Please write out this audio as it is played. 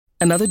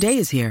Another day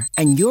is here,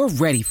 and you're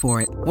ready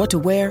for it. What to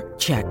wear?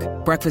 Check.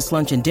 Breakfast,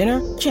 lunch, and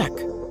dinner? Check.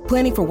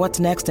 Planning for what's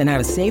next and how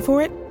to save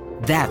for it?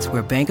 That's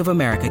where Bank of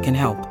America can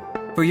help.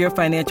 For your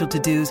financial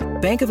to-dos,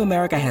 Bank of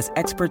America has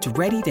experts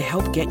ready to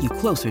help get you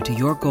closer to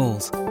your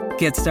goals.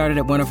 Get started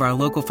at one of our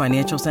local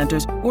financial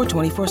centers or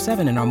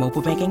 24/7 in our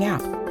mobile banking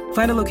app.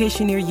 Find a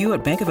location near you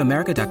at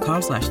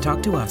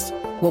bankofamerica.com/talktous.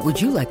 What would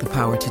you like the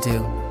power to do?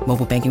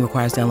 Mobile banking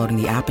requires downloading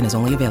the app and is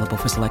only available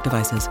for select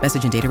devices.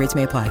 Message and data rates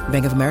may apply.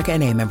 Bank of America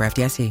N.A., member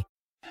FDIC.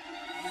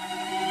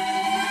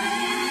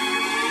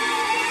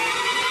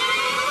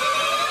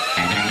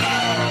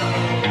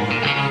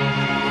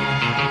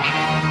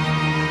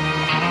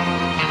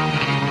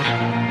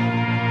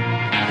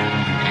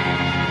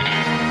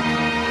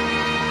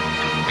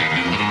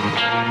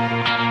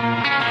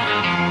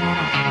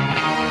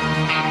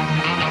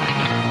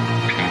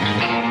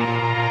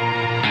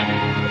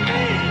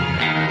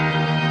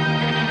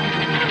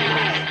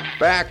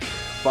 Back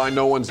by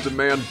no one's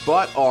demand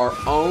but our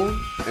own,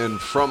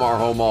 and from our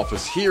home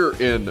office here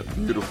in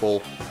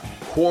beautiful,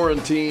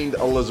 quarantined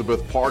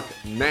Elizabeth Park,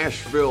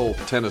 Nashville,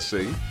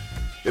 Tennessee.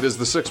 It is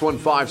the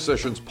 615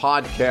 Sessions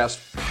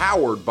podcast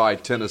powered by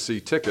Tennessee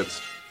Tickets,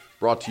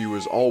 brought to you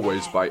as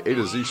always by A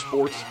to Z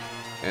Sports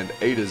and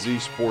A to Z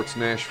Sports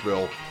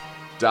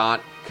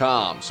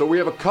Nashville.com. So we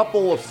have a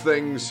couple of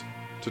things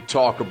to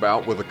talk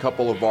about with a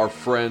couple of our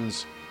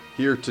friends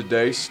here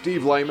today.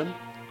 Steve Layman,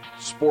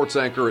 sports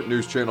anchor at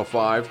News Channel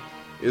 5,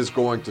 is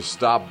going to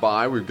stop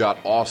by. We've got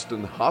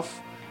Austin Huff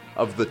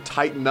of the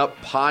Tighten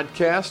Up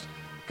podcast.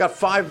 Got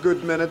 5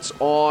 good minutes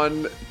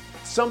on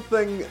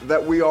something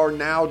that we are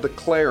now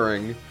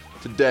declaring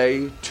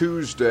today,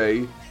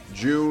 Tuesday,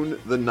 June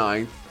the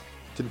 9th.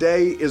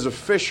 Today is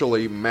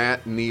officially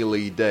Matt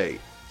Neely Day,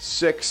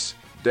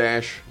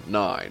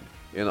 6-9,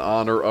 in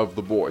honor of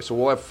the boy. So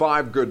we'll have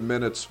 5 good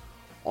minutes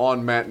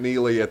on Matt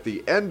Neely at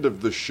the end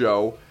of the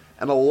show,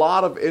 and a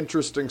lot of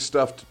interesting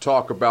stuff to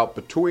talk about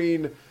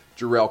between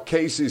Jurrell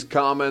Casey's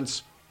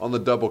comments on the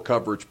Double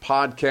Coverage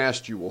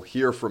podcast. You will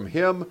hear from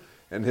him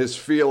and his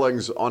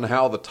feelings on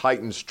how the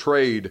Titans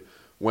trade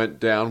went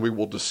down. We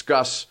will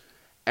discuss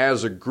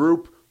as a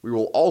group. We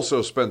will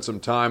also spend some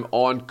time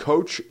on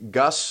Coach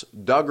Gus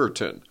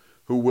Duggerton,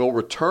 who will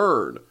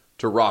return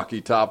to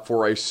Rocky Top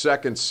for a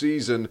second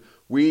season.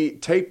 We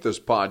taped this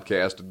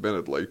podcast,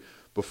 admittedly,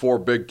 before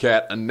Big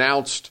Cat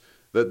announced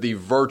that the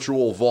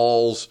virtual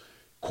Vols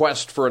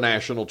quest for a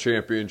national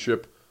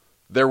championship,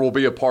 there will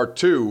be a part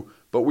 2,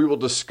 but we will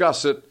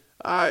discuss it.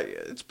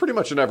 It's pretty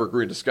much an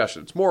evergreen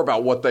discussion. It's more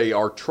about what they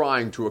are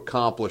trying to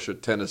accomplish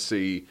at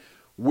Tennessee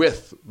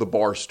with the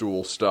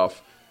Barstool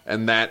stuff,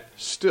 and that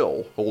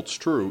still holds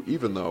true,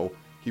 even though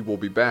he will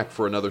be back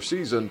for another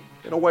season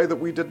in a way that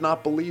we did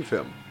not believe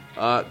him.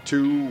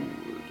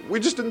 We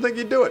just didn't think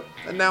he'd do it,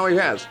 and now he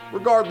has.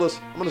 Regardless,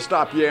 I'm going to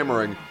stop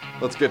yammering.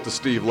 Let's get to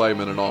Steve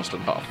Layman and Austin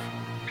Huff.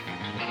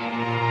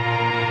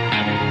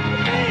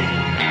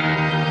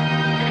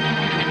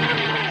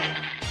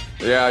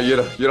 Yeah, you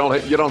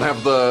don't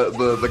have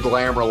the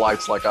glamour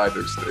lights like I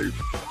do, Steve.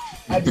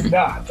 I do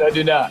not.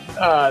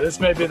 This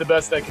may be the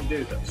best I can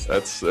do, though. So.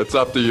 It's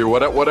up to you.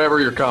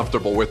 Whatever you're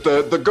comfortable with.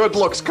 The good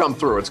looks come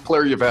through. It's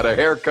clear you've had a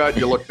haircut.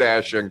 You look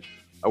dashing.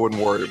 I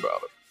wouldn't worry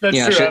about it.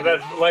 That's true. I've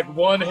had like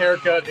one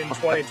haircut in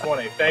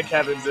 2020. Thank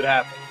heavens it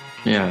happened.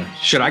 Yeah.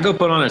 Should I go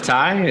put on a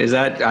tie?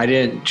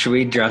 Should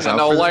we dress up?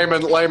 No,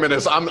 Layman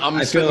is.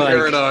 I'm sitting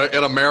here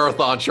in a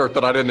marathon shirt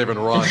that I didn't even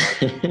run.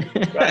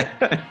 Right.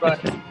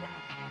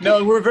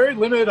 No, we're very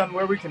limited on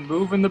where we can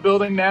move in the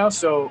building now,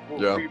 so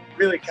we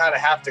really kind of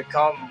have to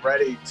come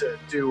ready to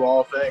do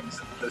all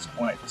things at this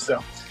point.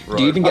 So, right.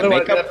 Do you even get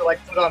makeup? makeup? I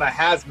have to put on a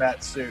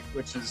hazmat suit,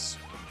 which is,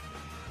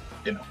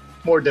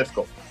 more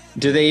difficult.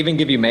 Do they even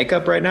give you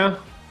makeup right now?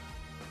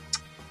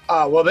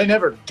 Well, they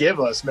never give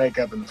us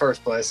makeup in the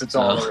first place. It's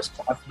all the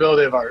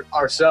responsibility of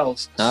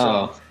ourselves.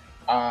 Oh.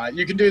 So,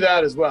 you can do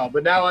that as well,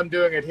 but now I'm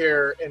doing it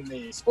here in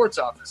the sports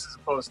office as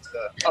opposed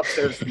to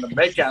upstairs in the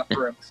makeup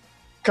room.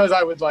 Because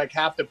I would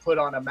have to put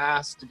on a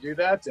mask to do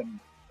that, and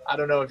I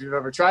don't know if you've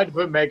ever tried to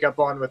put makeup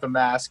on with a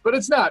mask, but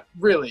it's not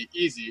really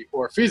easy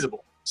or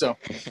feasible. So,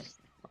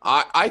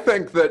 I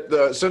think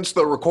that since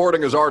the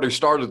recording has already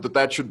started,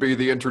 that should be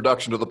the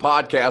introduction to the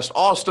podcast.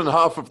 Austin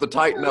Huff of the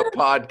Tighten Up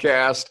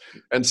podcast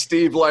and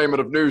Steve Layman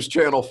of News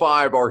Channel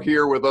 5 are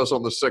here with us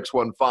on the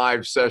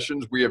 615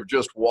 Sessions. We have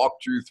just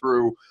walked you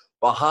through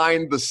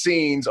behind the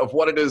scenes of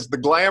what it is, the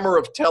glamour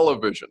of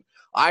television.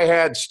 I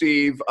had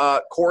Steve,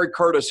 Corey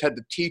Curtis had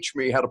to teach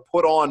me how to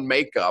put on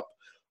makeup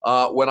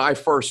when I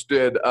first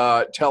did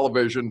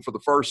television for the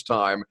first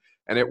time,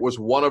 and it was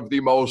one of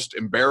the most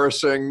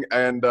embarrassing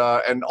and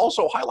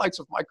also highlights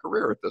of my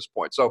career at this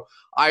point. So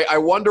I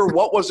wonder,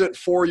 what was it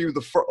for you?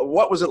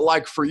 What was it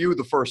like for you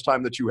the first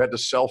time that you had to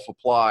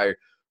self-apply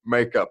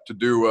makeup to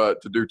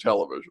do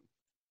television?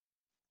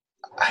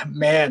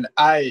 Man,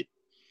 I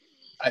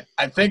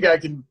think I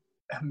can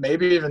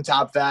maybe even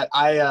top that.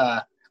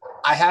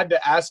 I had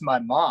to ask my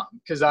mom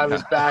because I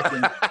was back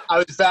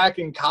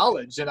in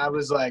college, and I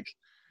was like,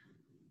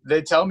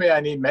 they tell me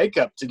I need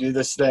makeup to do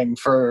this thing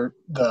for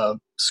the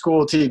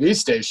school TV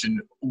station.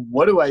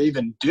 What do I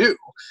even do?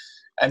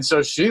 And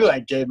so she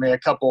like gave me a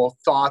couple of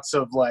thoughts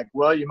of like,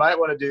 well, you might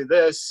want to do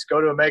this,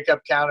 go to a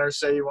makeup counter,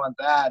 say you want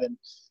that. And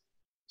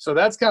so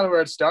that's kind of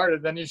where it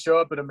started. Then you show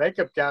up at a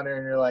makeup counter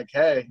and you're like,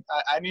 hey,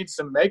 I need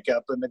some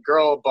makeup. And the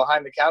girl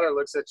behind the counter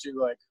looks at you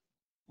like,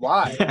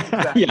 why?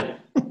 Yeah.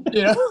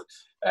 You know?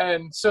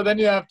 And so then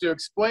you have to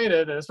explain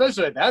it. And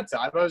especially at that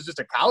time, I was just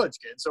a college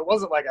kid. So it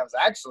wasn't like I was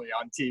actually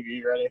on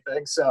TV or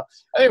anything. So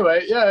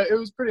anyway, yeah, it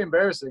was pretty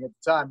embarrassing at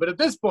the time. But at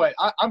this point,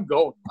 I'm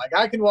golden. Like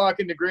I can walk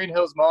into Green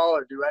Hills Mall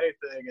or do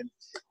anything. And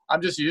I'm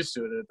just used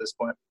to it at this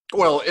point.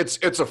 Well,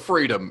 it's a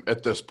freedom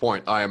at this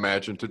point, I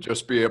imagine, to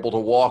just be able to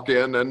walk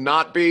in and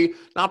not be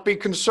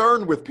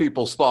concerned with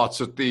people's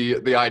thoughts at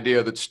the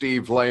idea that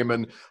Steve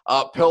Layman,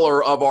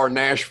 pillar of our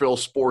Nashville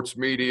sports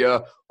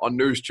media on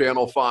News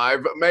Channel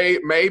 5,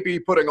 may be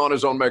putting on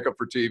his own makeup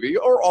for TV,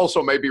 or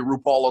also maybe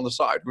RuPaul on the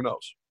side. Who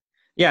knows?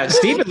 Yeah,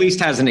 Steve at least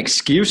has an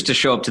excuse to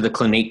show up to the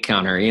Clinique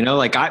counter. You know,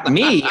 like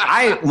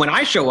when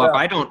I show up,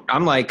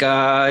 I'm like,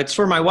 it's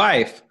for my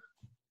wife.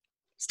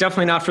 It's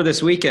definitely not for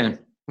this weekend.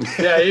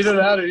 Yeah, you don't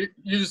know.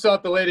 You just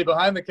thought the lady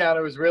behind the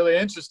counter was really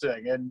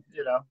interesting, and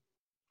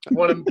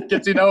want to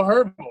get to know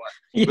her more.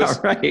 Yeah,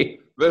 right.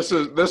 This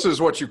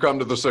is what you come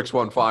to the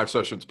 615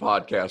 Sessions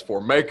podcast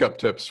for: makeup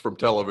tips from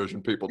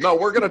television people. No,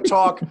 we're going to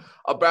talk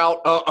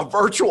about a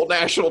virtual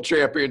national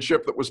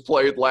championship that was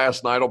played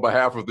last night on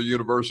behalf of the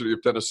University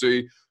of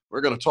Tennessee.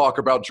 We're going to talk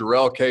about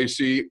Jurrell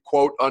Casey,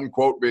 quote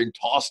unquote, being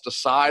tossed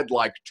aside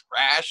like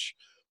trash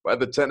by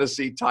the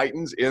Tennessee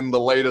Titans in the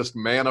latest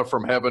manna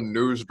from heaven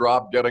news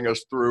drop, getting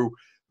us through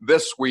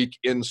this week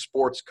in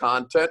sports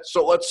content.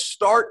 So let's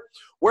start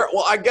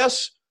I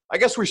guess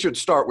we should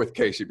start with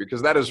Casey,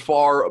 because that is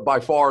by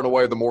far and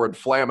away the more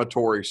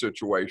inflammatory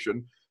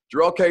situation.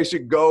 Jurrell Casey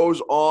goes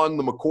on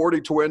the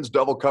McCourty Twins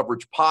Double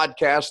Coverage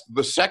podcast,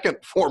 the second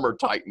former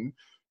Titan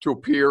to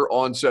appear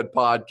on said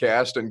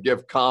podcast and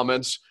give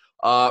comments,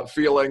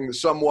 feeling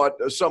somewhat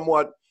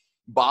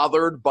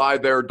bothered by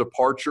their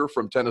departure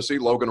from Tennessee.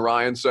 Logan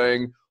Ryan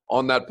saying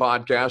on that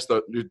podcast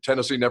that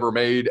Tennessee never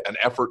made an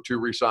effort to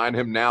re-sign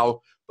him.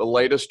 Now the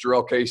latest,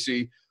 Jurrell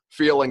Casey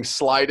feeling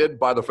slighted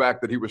by the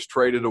fact that he was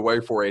traded away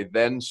for a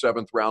then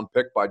 7th round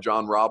pick by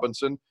John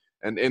Robinson.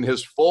 And in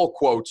his full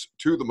quotes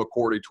to the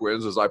McCourty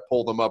Twins, as I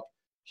pull them up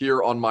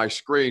here on my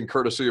screen,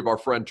 courtesy of our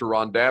friend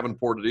Teron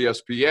Davenport at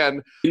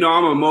ESPN.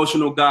 I'm an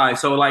emotional guy.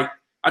 So I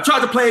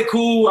tried to play it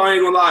cool. I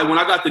ain't gonna lie. When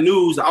I got the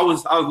news, I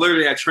was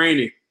literally at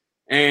training.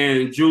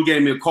 And Drew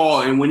gave me a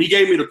call, and when he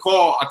gave me the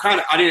call, I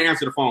didn't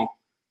answer the phone.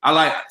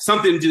 I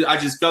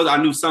just felt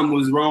I knew something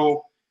was wrong.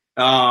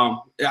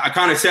 I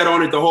kind of sat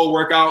on it the whole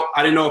workout.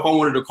 I didn't know if I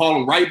wanted to call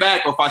him right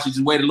back or if I should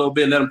just wait a little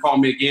bit and let him call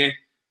me again.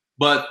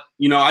 But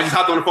I just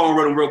hopped on the phone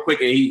with him real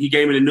quick, and he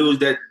gave me the news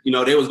that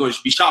they was going to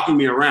be shopping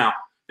me around.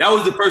 That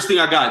was the first thing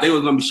I got. They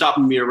was going to be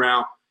shopping me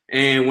around,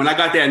 and when I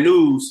got that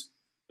news,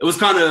 it was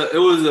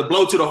a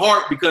blow to the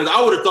heart, because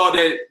I would have thought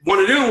that one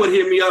of them would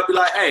hit me up, be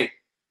like, hey,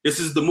 this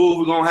is the move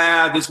we're going to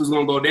have. This was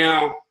going to go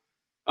down.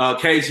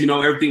 Case,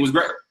 everything was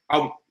great.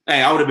 I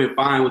would have been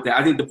fine with that.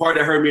 I think the part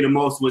that hurt me the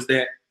most was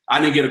that I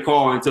didn't get a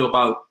call until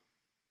about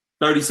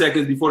 30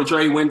 seconds before the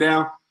trade went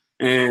down.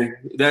 And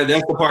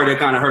that's the part that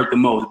kind of hurt the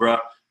most, bro.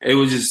 It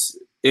was just,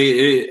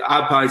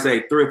 I'd probably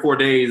say 3 or 4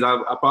 days.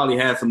 I probably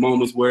had some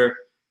moments where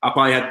I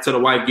probably had to tell the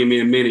wife, give me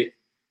a minute.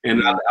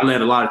 And I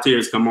let a lot of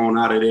tears come on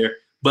out of there.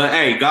 But,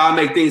 hey, God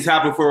make things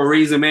happen for a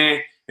reason,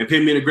 man, and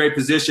put me in a great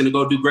position to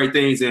go do great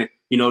things. And,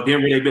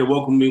 Denver, they've been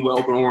welcoming me with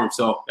open arms.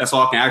 So that's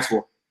all I can ask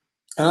for.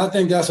 And I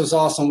think that's what's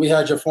awesome. We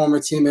had your former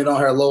teammate on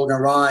here, Logan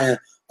Ryan,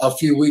 a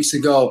few weeks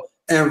ago,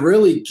 and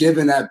really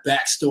giving that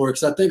backstory.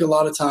 Because I think a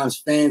lot of times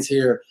fans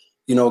hear,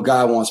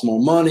 guy wants more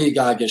money,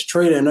 guy gets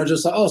traded, and they're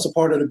just like, oh, it's a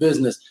part of the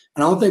business.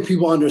 And I don't think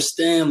people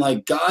understand,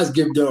 like, guys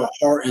give their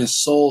heart and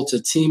soul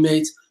to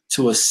teammates,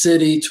 to a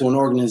city, to an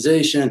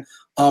organization.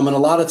 And a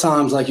lot of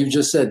times, like you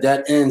just said,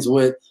 that ends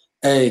with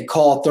a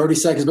call 30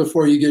 seconds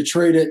before you get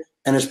traded,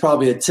 and it's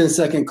probably a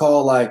 10-second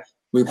call like,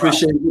 we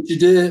appreciate what you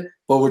did,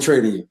 but we're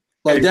trading you.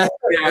 Like that.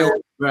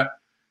 Right.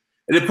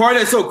 And the part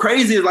that's so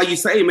crazy is, like you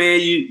say, man,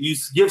 you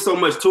give so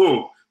much to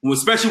them,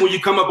 especially when you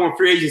come up on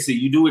free agency.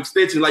 You do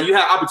extensions. Like, you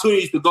have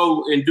opportunities to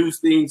go and do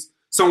things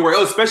somewhere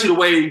else, especially the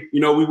way,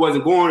 we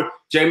wasn't going.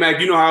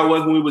 J-Mac, you know how it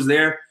was when we was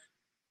there.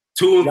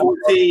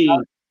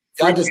 2-14,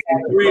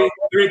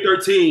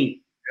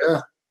 3-13.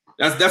 Yeah.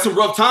 That's some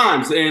rough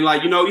times. And,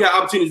 like, you have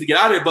opportunities to get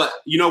out of it. But,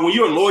 when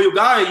you're a loyal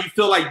guy and you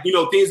feel like,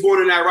 things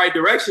going in that right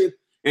direction,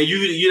 and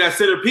you're that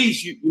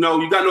centerpiece, you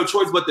got no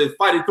choice but to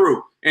fight it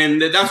through. And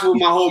that's what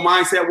my whole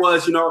mindset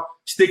was,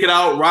 stick it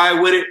out,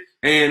 ride with it.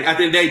 And at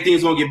the end of the day,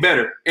 things going to get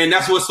better. And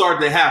that's what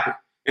started to happen.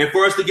 And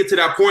for us to get to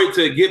that point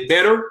to get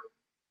better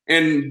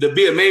and to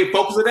be a main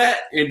focus of that,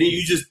 and then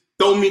you just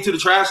throw me to the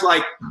trash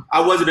like I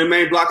wasn't the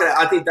main block of that,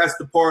 I think that's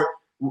the part,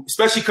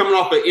 especially coming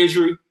off an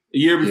injury a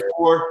year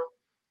before.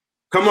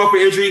 Coming off an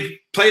injury,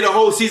 played the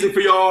whole season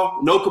for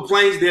y'all, no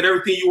complaints, did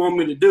everything you want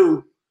me to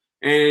do.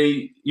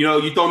 And,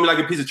 you throw me like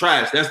a piece of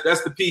trash.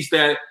 That's the piece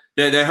that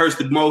that hurts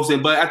the most.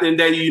 But at the end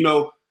of the day, you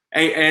know, at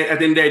the end of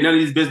the day, none of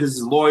these businesses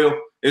is loyal.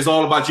 It's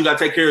all about you got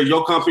to take care of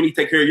your company,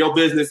 take care of your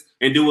business,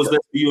 and do what's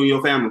best for you and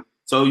your family.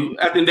 So at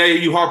the end of the day,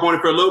 you harp on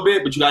it for a little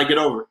bit, but you got to get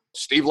over it.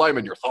 Steve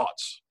Layman, your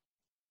thoughts?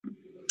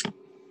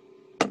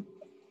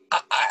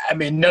 I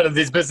mean, none of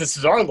these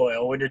businesses are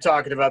loyal when you're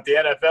talking about the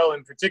NFL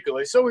in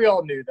particular. So we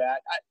all knew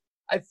that.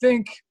 I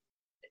think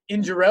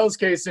in Jurrell's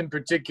case in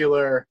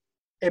particular,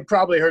 it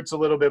probably hurts a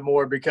little bit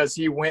more because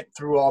he went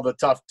through all the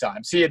tough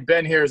times. He had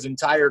been here his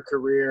entire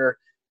career.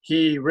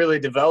 He really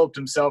developed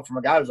himself from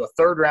a guy who was a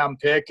third-round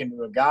pick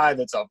into a guy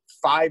that's a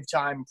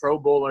 5-time Pro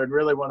Bowler and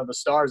really one of the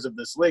stars of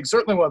this league,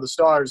 certainly one of the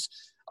stars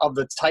of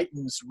the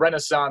Titans'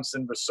 renaissance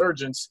and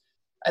resurgence.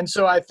 And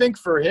so I think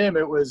for him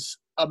it was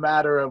a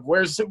matter of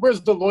where's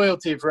the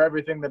loyalty for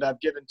everything that I've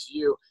given to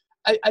you.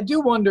 I do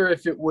wonder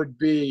if it would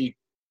be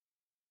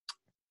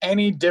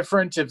any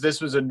different if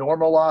this was a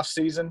normal off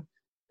season.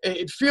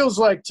 It feels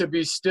like to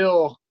be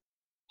still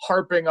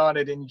harping on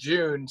it in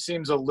June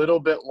seems a little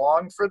bit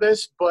long for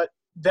this, but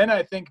then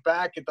I think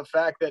back at the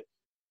fact that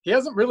he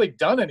hasn't really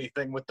done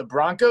anything with the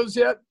Broncos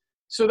yet.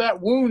 So that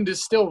wound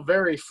is still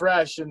very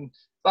fresh. And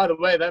by the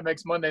way, that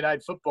makes Monday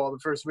Night Football the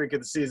first week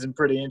of the season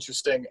pretty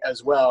interesting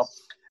as well.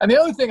 And the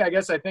other thing I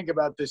guess I think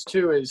about this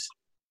too is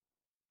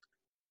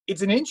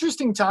it's an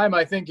interesting time,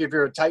 I think, if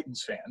you're a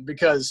Titans fan,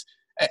 because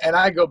 – and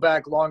I go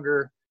back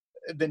longer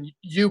than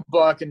you,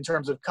 Buck, in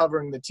terms of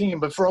covering the team.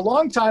 But for a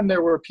long time,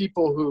 there were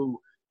people who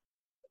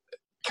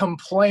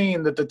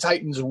complained that the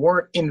Titans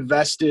weren't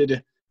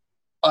invested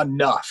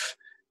enough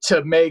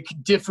to make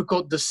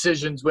difficult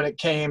decisions when it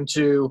came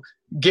to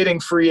getting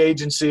free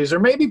agencies or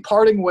maybe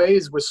parting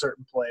ways with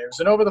certain players.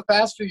 And over the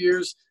past few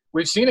years,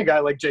 we've seen a guy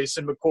like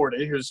Jason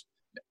McCourty, who's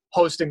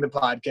hosting the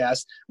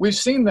podcast. We've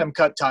seen them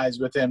cut ties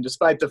with him,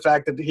 despite the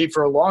fact that he,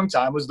 for a long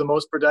time, was the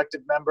most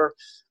productive member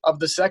of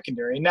the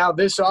secondary. Now,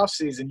 this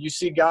offseason, you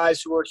see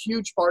guys who are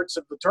huge parts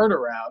of the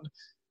turnaround.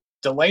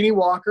 Delanie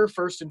Walker,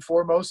 first and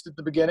foremost at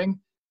the beginning,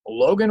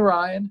 Logan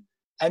Ryan,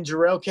 and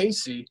Jurrell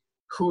Casey,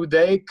 who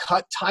they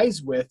cut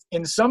ties with.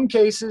 In some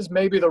cases,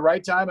 maybe the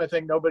right time. I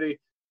think nobody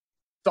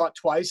thought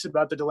twice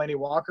about the Delanie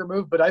Walker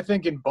move, but I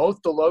think in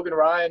both the Logan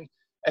Ryan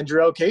and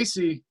Jurrell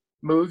Casey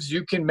moves,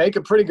 you can make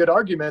a pretty good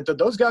argument that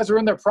those guys are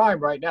in their prime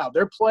right now.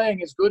 They're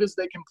playing as good as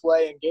they can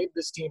play and gave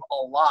this team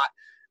a lot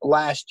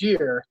last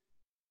year.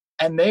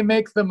 And they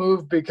make the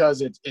move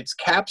because it's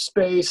cap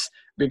space,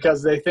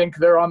 because they think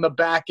they're on the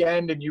back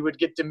end and you would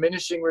get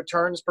diminishing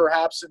returns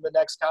perhaps in the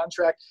next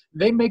contract.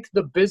 They make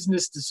the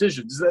business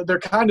decisions. They're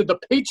kind of the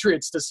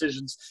Patriots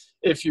decisions,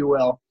 if you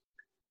will.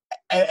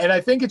 And I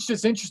think it's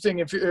just interesting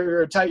if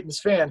you're a Titans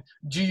fan.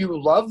 Do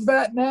you love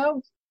that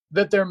now?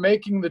 That they're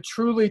making the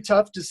truly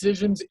tough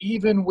decisions,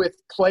 even with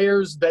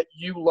players that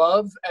you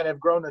love and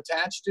have grown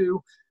attached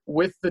to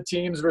with the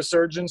team's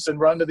resurgence and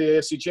run to the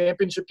AFC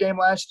Championship game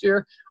last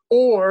year?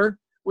 Or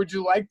would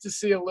you like to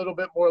see a little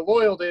bit more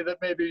loyalty that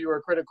maybe you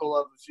were critical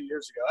of a few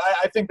years ago?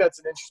 I think that's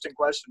an interesting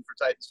question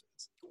for Titans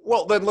fans.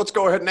 Well, then let's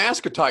go ahead and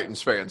ask a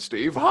Titans fan,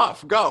 Steve.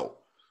 Huff, go.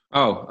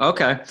 Oh,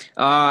 okay.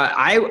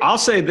 I'll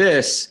say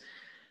this.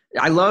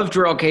 I love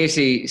Jurrell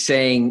Casey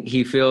saying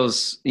he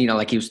feels,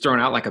 like he was thrown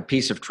out like a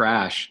piece of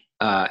trash.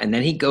 And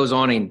then he goes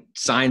on and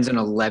signs an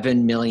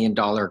 $11 million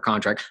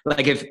contract.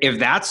 Like if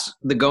that's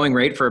the going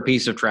rate for a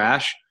piece of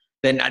trash,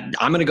 then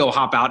I'm going to go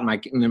hop out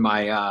in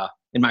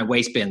my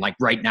waste bin like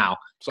right now,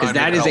 because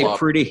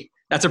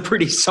that's a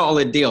pretty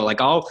solid deal.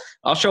 Like I'll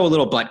show a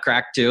little butt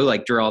crack too,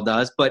 like Jurrell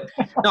does. But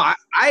no,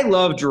 I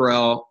love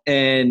Jurrell,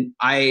 and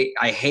I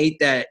hate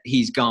that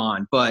he's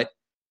gone. But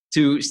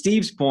to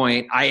Steve's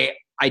point,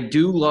 I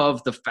do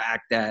love the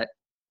fact that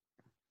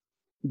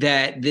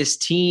this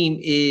team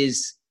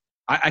is.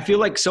 I feel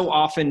like so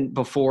often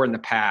before in the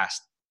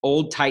past,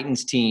 old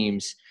Titans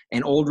teams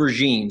and old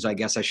regimes, I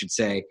guess I should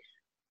say,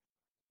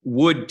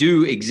 would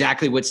do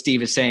exactly what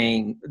Steve is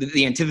saying,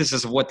 the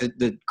antithesis of what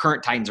the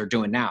current Titans are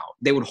doing now.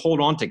 They would hold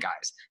on to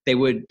guys. They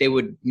would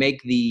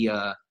make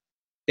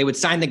they would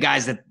sign the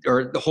guys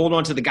or hold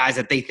on to the guys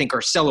that they think are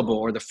sellable,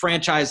 or the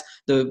franchise,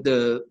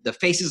 the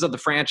faces of the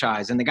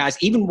franchise, and the guys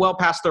even well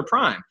past their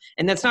prime.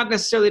 And that's not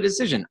necessarily a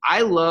decision.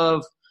 I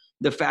love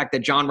the fact that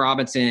John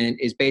Robinson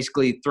is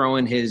basically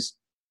throwing his,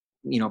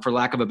 for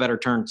lack of a better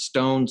term,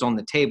 stones on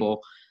the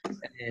table,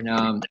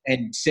 and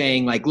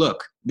saying like,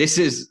 look, this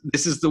is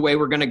the way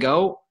we're going to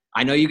go.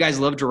 I know you guys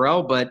love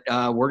Jurrell, but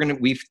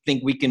we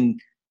think we can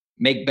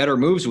make better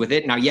moves with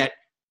it. Now, yet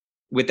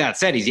with that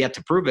said, he's yet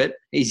to prove it.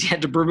 He's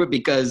yet to prove it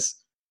because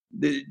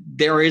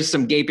there is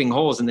some gaping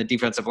holes in the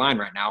defensive line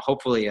right now.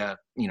 Hopefully,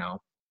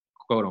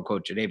 quote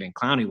unquote, Jadeveon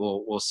Clowney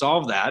will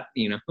solve that,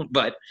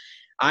 but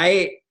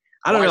I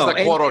don't know. Why is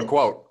that quote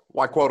unquote?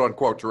 Why quote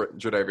unquote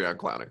Jadeveon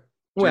Clowney?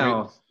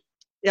 Well,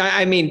 yeah,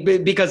 I mean,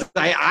 because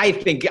I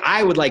think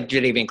I would like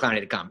Jadeveon Clowney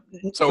to come.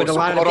 So,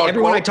 but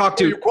everyone I talk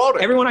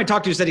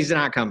to said he's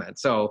not coming.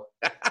 So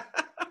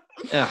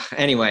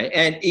anyway,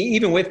 and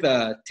even with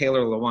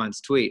Taylor Lewan's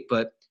tweet,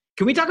 but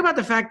can we talk about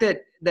the fact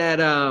that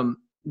the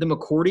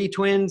McCourty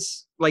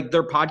twins, like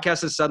their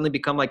podcast has suddenly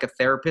become like a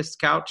therapist's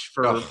couch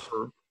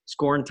for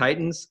scoring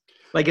Titans?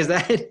 Like, is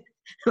that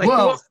like Well,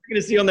 who else are we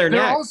going to see on their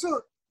neck?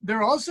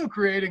 They're also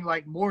creating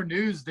like more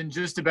news than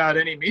just about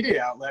any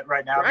media outlet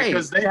right now, Right.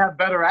 because they have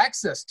better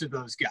access to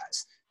those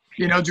guys.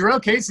 You know,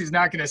 Jurrell Casey's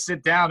not going to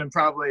sit down and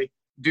probably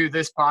do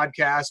this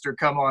podcast or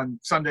come on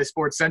Sunday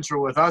Sports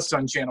Central with us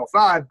on Channel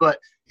 5, but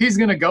he's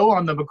going to go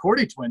on the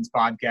McCourty Twins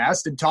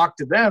podcast and talk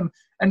to them.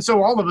 And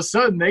so all of a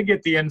sudden they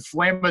get the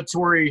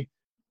inflammatory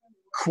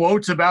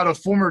quotes about a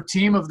former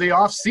team of the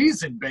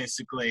offseason,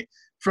 basically,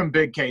 from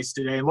Big Case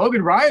today.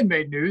 Logan Ryan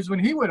made news when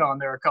he went on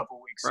there a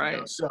couple weeks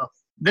ago. So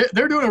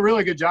they're doing a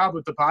really good job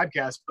with the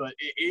podcast, but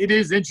it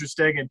is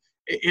interesting, and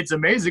it's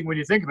amazing when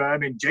you think about it. I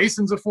mean,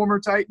 Jason's a former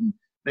Titan.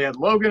 They had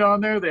Logan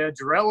on there. They had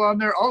Jurrell on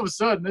there. All of a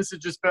sudden, this has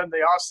just been the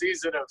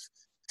offseason of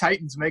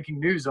Titans making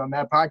news on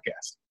that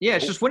podcast. Yeah,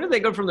 it's just when did they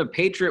go from the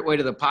Patriot way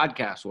to the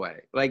podcast way?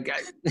 Like,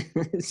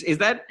 does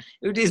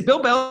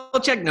Bill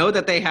Belichick know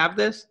that they have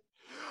this?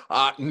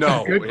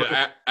 No,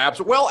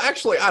 absolutely. Well,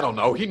 actually, I don't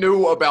know. He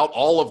knew about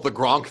all of the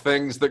Gronk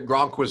things that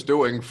Gronk was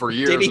doing for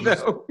years. Did he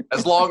though?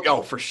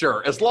 For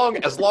sure. As long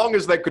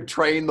as they could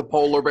train the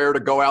polar bear to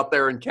go out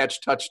there and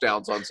catch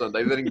touchdowns on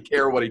Sunday, they didn't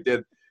care what he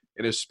did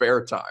in his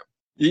spare time.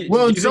 He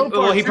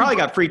probably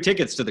got free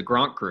tickets to the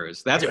Gronk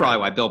cruise. That's probably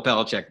why Bill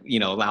Belichick,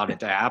 allowed it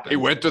to happen. He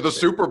went to the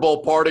Super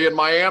Bowl party in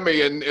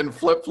Miami in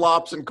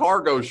flip-flops and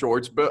cargo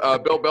shorts. Bill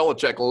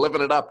Belichick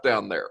living it up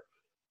down there.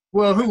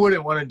 Well, who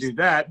wouldn't want to do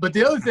that? But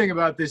the other thing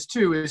about this,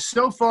 too, is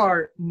so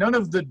far none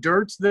of the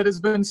dirt that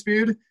has been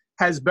spewed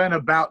has been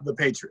about the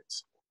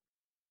Patriots.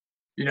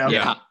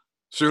 Yeah.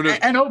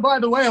 And oh, by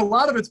the way, a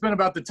lot of it's been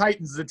about the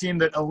Titans, the team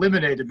that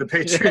eliminated the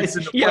Patriots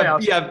in the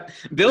playoffs. Yeah,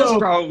 Bill's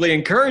probably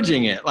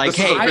encouraging it. Like,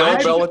 hey,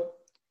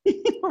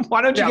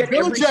 why don't you get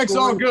Belichick's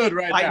all good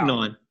right Titan now.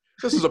 on?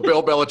 This is a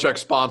Bill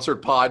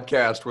Belichick-sponsored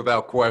podcast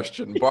without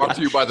question, brought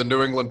to you by the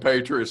New England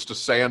Patriots to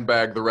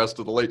sandbag the rest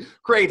of the league.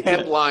 Create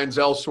headlines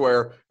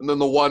elsewhere, and then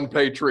the one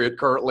Patriot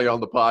currently on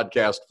the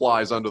podcast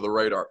flies under the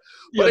radar.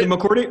 Yeah, the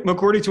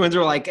McCourty Twins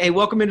are like, hey,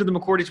 welcome into the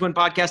McCourty Twin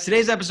podcast.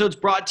 Today's episode is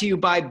brought to you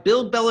by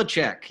Bill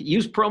Belichick.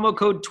 Use promo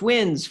code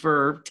TWINS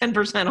for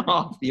 10%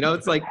 off.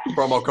 It's like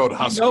promo code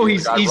Husky.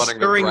 He's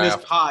stirring this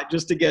pot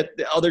just to get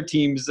the other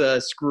teams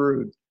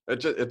screwed.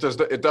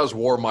 It does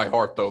warm my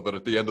heart, though, that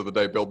at the end of the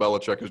day, Bill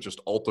Belichick is just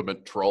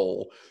ultimate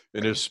troll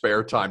in his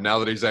spare time. Now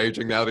that he's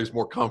aging, now that he's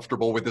more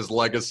comfortable with his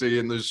legacy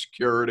and his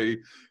security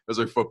as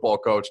a football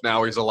coach,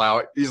 now he's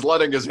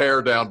letting his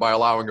hair down by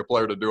allowing a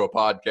player to do a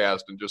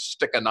podcast and just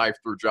stick a knife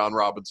through John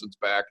Robinson's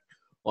back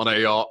on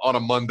a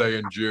Monday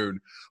in June.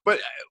 But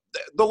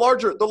the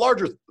larger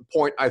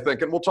point, I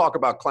think, and we'll talk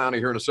about Clowney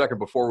here in a second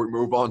before we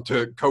move on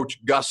to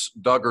Coach Gus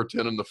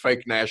Duggerton and the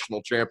fake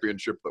national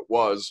championship that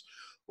was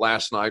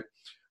last night.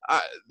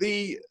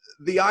 The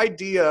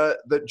idea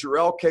that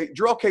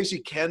Jurrell Casey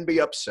can be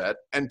upset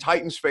and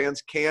Titans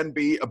fans can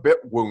be a bit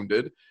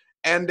wounded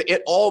and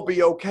it all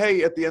be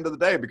okay at the end of the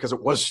day because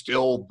it was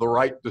still the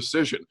right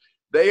decision.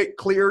 They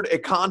cleared a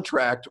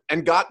contract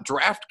and got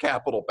draft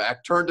capital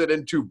back, turned it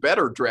into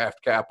better draft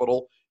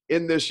capital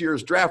in this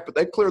year's draft, but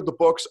they cleared the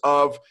books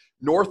of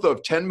north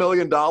of $10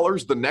 million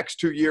the next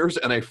 2 years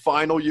and a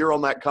final year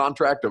on that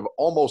contract of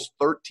almost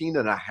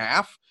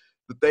 13.5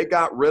 that they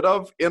got rid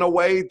of in a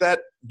way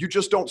that you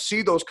just don't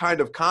see those kind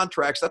of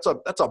contracts. That's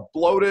a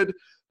bloated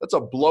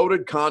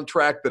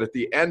contract that at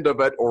the end of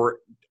it or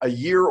a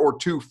year or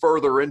two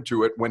further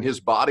into it, when his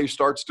body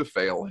starts to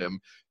fail him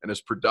and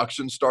his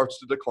production starts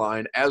to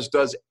decline, as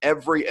does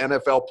every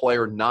NFL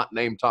player not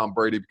named Tom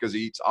Brady because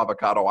he eats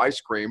avocado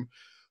ice cream,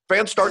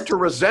 fans start to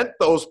resent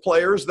those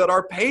players that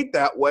are paid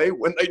that way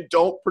when they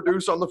don't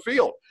produce on the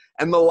field.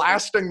 And the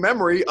lasting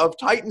memory of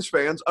Titans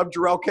fans of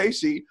Jurrell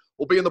Casey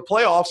will be in the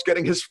playoffs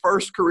getting his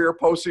first career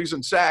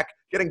postseason sack,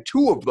 getting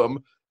 2 of them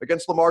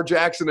against Lamar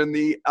Jackson in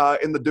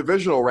the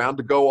divisional round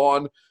to go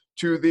on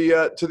to the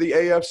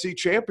AFC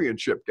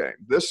Championship game.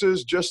 This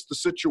is just the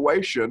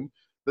situation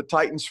that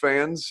Titans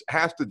fans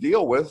have to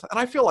deal with, and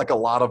I feel like a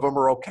lot of them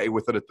are okay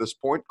with it at this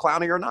point,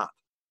 Clowney or not.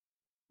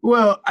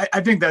 Well,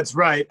 I think that's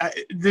right.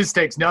 This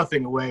takes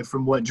nothing away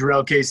from what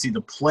Jurrell Casey,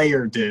 the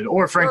player, did,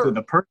 or frankly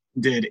the person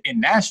did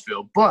in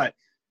Nashville. But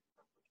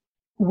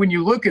when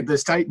you look at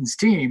this Titans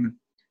team,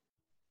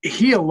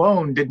 he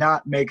alone did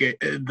not make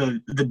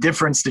the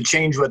difference to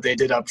change what they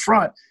did up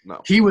front.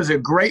 No. He was a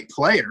great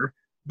player,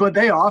 but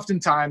they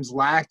oftentimes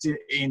lacked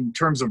in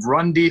terms of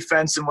run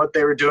defense and what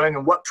they were doing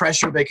and what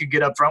pressure they could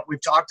get up front.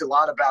 We've talked a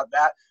lot about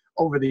that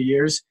over the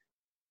years.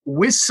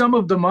 With some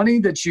of the money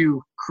that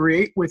you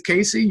create with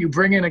Casey, you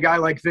bring in a guy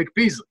like Vic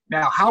Beasley.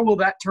 Now, how will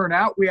that turn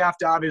out? We have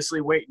to obviously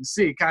wait and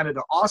see, kind of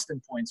the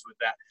Austin points with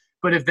that.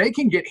 But if they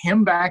can get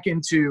him back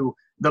into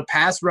the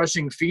pass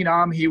rushing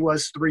phenom he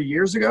was 3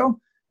 years ago,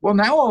 well,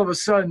 now all of a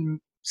sudden,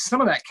 some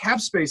of that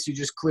cap space you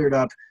just cleared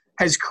up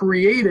has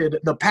created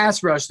the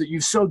pass rush that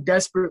you've so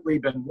desperately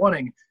been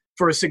wanting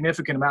for a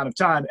significant amount of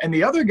time. And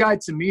the other guy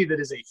to me that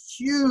is a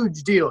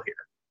huge deal here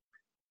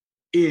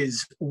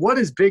is, what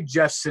does Big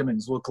Jeff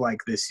Simmons look like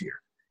this year?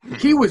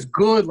 He was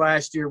good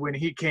last year when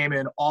he came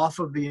in off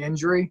of the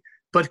injury,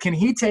 but can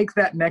he take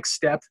that next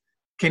step?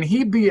 Can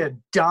he be a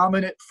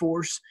dominant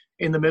force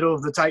in the middle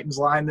of the Titans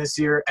line this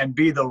year and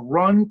be the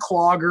run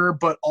clogger,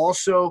 but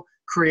also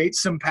create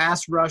some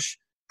pass rush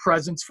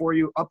presence for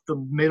you up the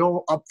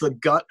middle, up the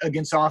gut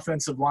against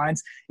offensive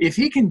lines. If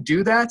he can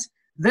do that,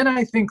 then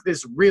I think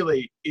this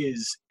really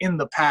is in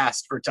the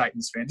past for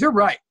Titans fans. You're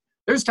right.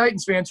 There's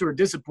Titans fans who are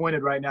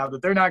disappointed right now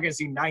that they're not going to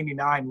see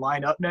 99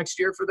 line up next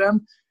year for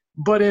them.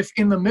 But if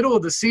in the middle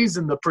of the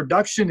season the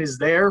production is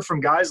there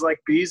from guys like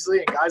Beasley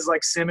and guys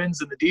like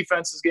Simmons and the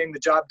defense is getting the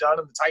job done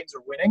and the Titans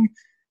are winning,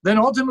 then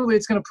ultimately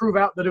it's going to prove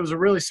out that it was a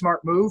really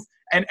smart move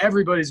and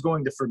everybody's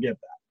going to forgive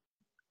that.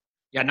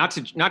 Yeah,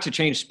 not to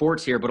change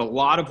sports here, but a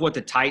lot of what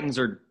the Titans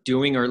are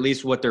doing, or at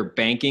least what they're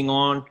banking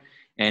on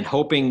and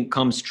hoping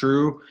comes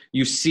true,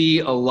 you see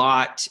a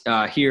lot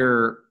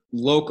here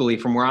locally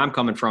from where I'm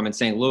coming from in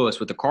St. Louis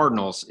with the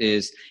Cardinals,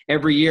 is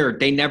every year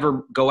they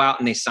never go out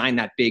and they sign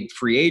that big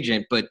free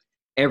agent, but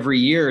every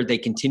year they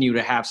continue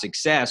to have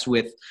success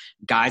with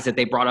guys that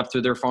they brought up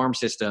through their farm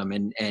system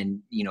and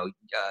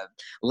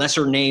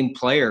lesser named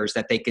players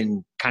that they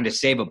can kind of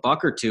save a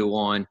buck or two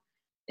on.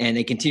 And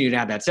they continue to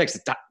have that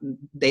success.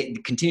 They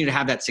continue to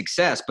have that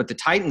success. But the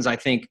Titans, I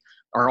think,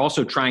 are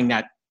also trying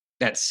that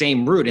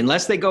same route.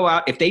 Unless they go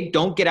out, if they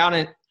don't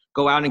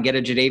go out and get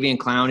a Jadeveon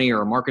Clowney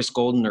or a Marcus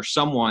Golden or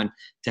someone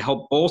to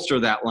help bolster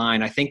that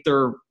line, I think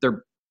they're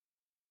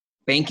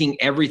banking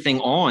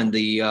everything on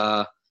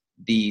the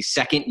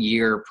second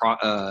year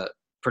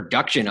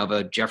production of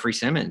a Jeffrey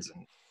Simmons.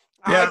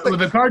 Yeah, well,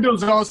 the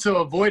Cardinals also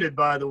avoided,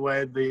 by the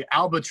way, the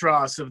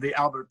albatross of the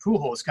Albert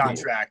Pujols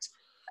contract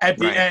at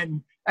the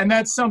end. And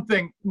that's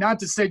something, not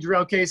to say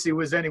Jurrell Casey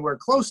was anywhere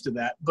close to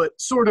that, but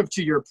sort of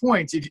to your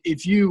point,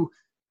 if you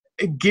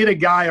get a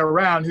guy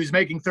around who's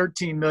making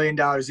 $13 million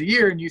a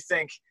year and you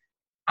think,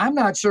 I'm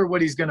not sure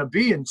what he's going to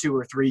be in 2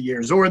 or 3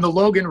 years, or in the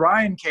Logan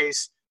Ryan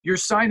case, you're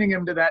signing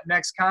him to that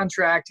next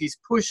contract, he's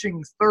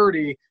pushing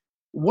 30.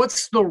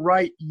 What's the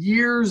right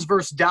years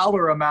versus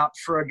dollar amount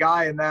for a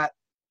guy in that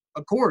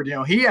accord? You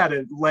know, he had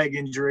a leg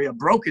injury, a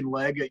broken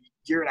leg a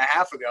year and a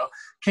half ago,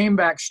 came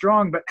back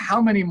strong, but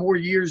how many more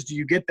years do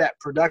you get that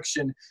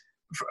production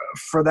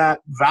for that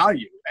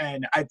value?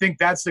 And I think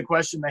that's the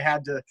question they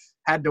had to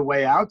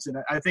weigh out. And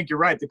I think you're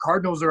right. The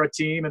Cardinals are a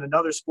team in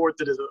another sport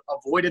that has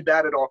avoided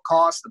that at all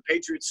costs. The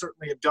Patriots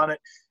certainly have done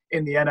it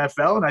in the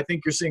NFL, and I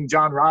think you're seeing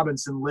John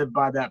Robinson live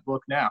by that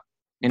book now.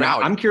 And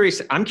I'm curious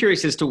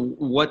as to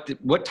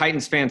what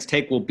Titans fans'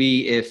 take will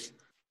be if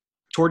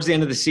towards the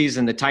end of the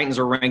season, the Titans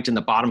are ranked in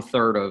the bottom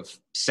third of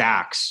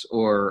sacks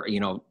or,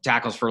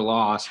 tackles for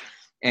loss.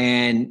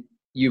 And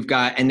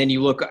then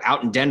you look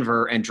out in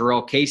Denver and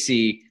Jurrell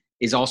Casey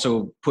is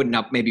also putting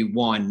up maybe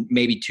 1,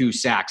 maybe 2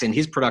 sacks, and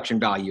his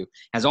production value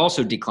has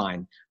also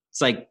declined.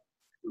 It's like,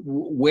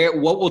 what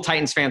will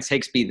Titans fans'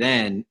 takes be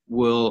then?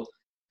 Will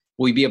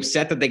we be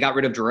upset that they got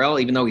rid of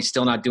Jurrell, even though he's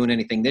still not doing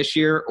anything this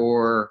year,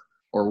 or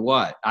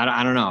what?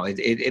 I don't know.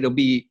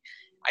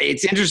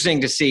 It's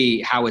interesting to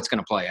see how it's going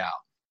to play out.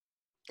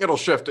 It'll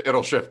shift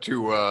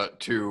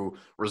to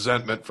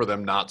resentment for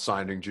them not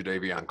signing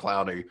Jadeveon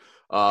Clowney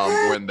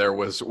when there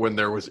was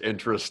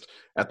interest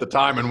at the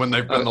time, and when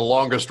they've been the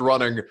longest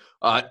running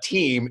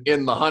team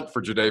in the hunt for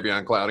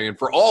Jadeveon Clowney. And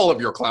for all of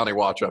your Clowney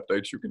Watch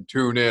updates, you can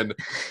tune in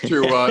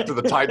to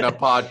the Tighten Up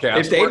podcast.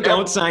 If they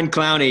don't sign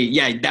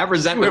Clowney, that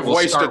resentment will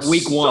start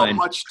week 1. So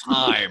much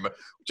time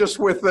just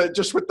with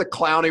the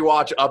Clowney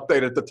Watch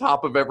update at the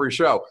top of every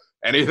show.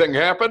 Anything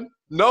happen?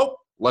 Nope.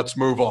 Let's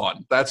move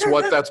on. That's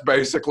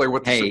basically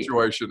what the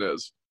situation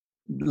is.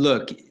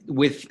 Look,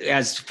 with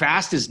as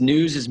fast as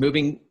news is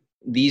moving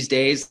these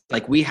days,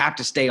 like, we have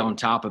to stay on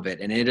top of it,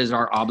 and it is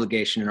our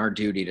obligation and our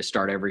duty to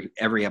start every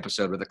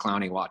episode with a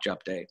Clowney Watch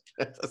update.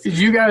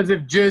 You guys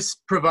have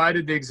just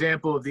provided the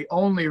example of the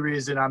only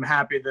reason I'm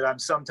happy that I'm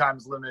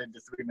sometimes limited to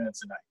 3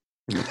 minutes a night.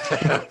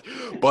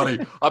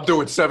 Buddy, I'm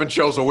doing 7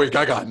 shows a week.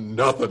 I got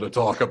nothing to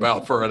talk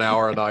about for an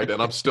hour a night,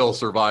 and I'm still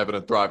surviving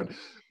and thriving.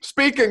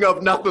 Speaking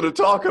of nothing to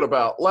talk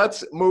about,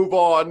 let's move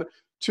on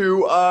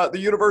to the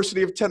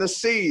University of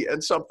Tennessee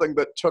and something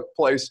that took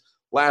place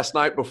last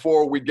night.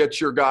 Before we make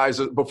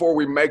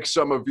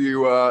some of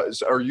you,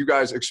 or you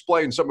guys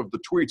explain some of the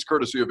tweets,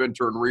 courtesy of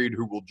intern Reed,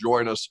 who will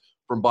join us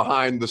from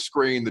behind the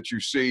screen that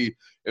you see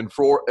in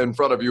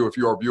front of you if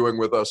you are viewing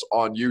with us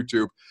on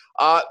YouTube.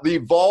 The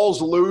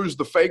Vols lose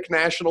the fake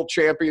national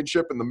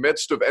championship in the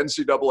midst of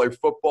NCAA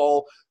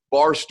football.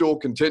 Barstool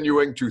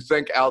continuing to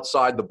think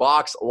outside the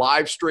box,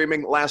 live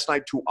streaming last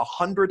night to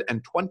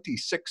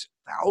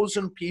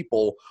 126,000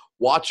 people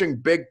watching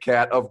Big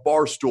Cat of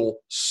Barstool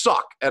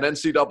suck at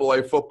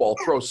NCAA football,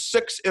 throw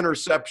 6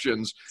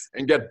 interceptions,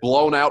 and get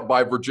blown out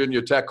by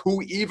Virginia Tech,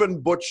 who even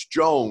Butch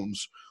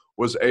Jones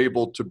was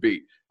able to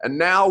beat. And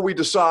now we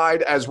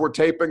decide, as we're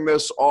taping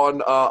this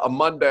on a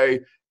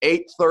Monday,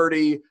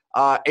 8:30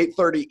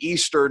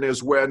 Eastern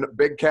is when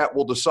Big Cat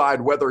will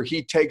decide whether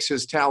he takes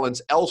his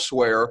talents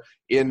elsewhere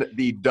in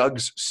the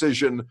Doug's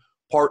Decision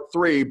Part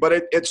 3. But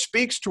it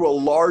speaks to a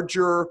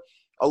larger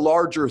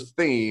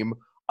theme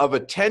of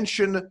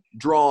attention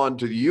drawn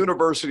to the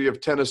University of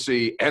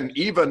Tennessee, and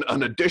even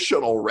an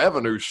additional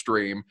revenue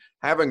stream,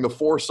 having the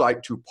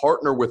foresight to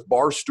partner with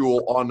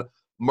Barstool on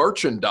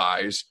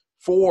merchandise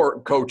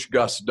for Coach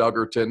Gus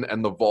Duggerton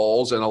and the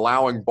Vols, and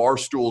allowing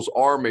Barstool's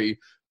Army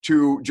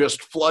to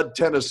just flood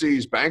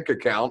Tennessee's bank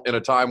account in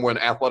a time when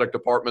athletic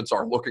departments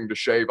are looking to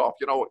shave off,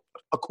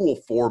 a cool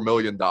 $4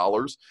 million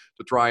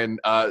to try and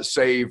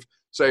save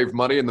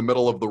money in the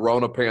middle of the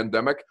Rona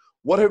pandemic.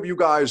 What have you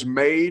guys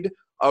made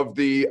of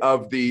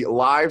the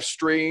live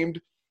streamed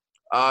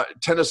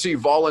Tennessee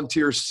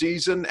Volunteers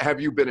season?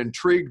 Have you been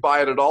intrigued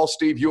by it at all?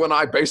 Steve, you and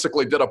I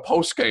basically did a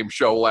post-game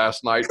show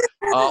last night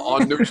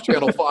on News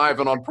Channel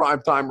 5 and on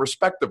Primetime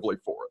respectively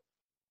for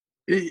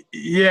it.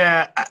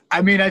 Yeah,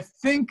 I mean, I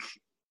think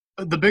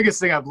the biggest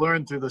thing I've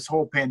learned through this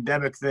whole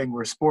pandemic thing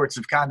where sports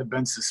have kind of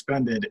been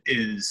suspended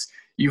is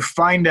you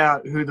find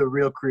out who the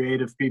real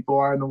creative people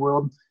are in the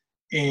world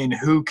and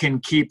who can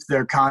keep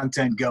their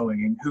content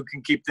going and who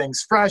can keep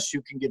things fresh,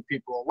 who can give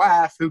people a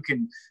laugh, who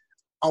can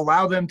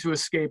allow them to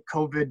escape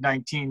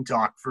COVID-19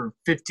 talk for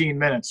 15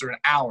 minutes or an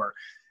hour.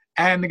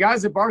 And the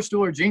guys at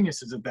Barstool are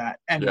geniuses at that.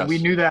 And yes, we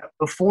knew that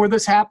before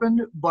this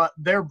happened, but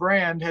their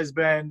brand has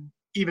been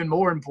even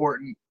more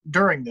important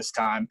during this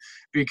time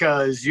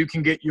because you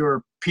can get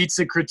your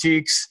pizza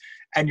critiques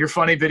and your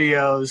funny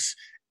videos.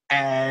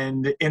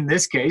 And in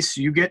this case,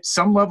 you get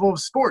some level of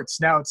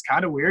sports. Now, it's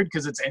kind of weird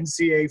because it's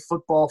NCAA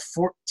football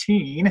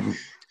 14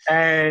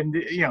 and,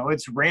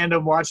 it's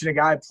random watching a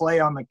guy play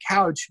on the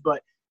couch,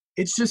 but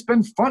it's just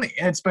been funny.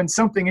 And it's been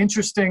something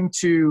interesting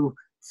to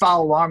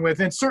follow along with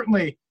and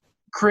certainly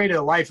created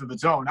a life of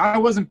its own. I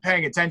wasn't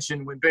paying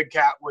attention when Big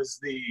Cat was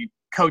the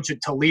coach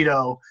at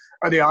Toledo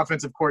or the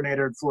offensive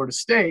coordinator at Florida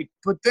State,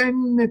 but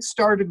then it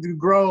started to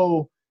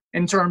grow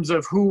in terms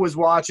of who was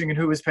watching and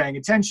who was paying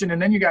attention.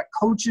 And then you got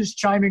coaches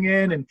chiming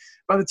in. And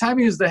by the time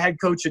he was the head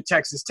coach at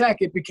Texas Tech,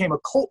 it became a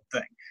cult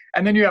thing.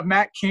 And then you have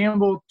Matt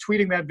Campbell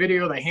tweeting that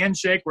video, the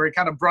handshake, where he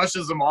kind of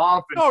brushes them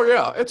off. And oh,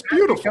 yeah, it's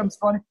beautiful. It becomes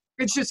funny.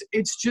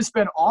 It's just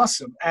been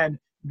awesome. And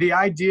the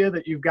idea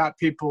that you've got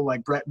people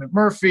like Brett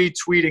McMurphy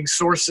tweeting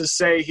sources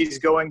say he's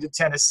going to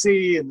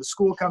Tennessee and the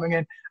school coming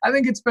in, I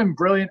think it's been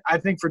brilliant. I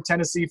think for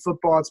Tennessee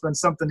football, it's been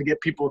something to get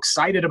people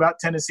excited about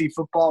Tennessee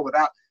football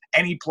without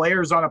any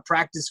players on a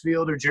practice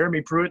field or Jeremy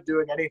Pruitt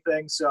doing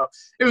anything. So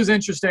it was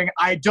interesting.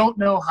 I don't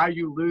know how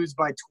you lose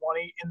by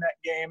 20 in that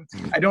game.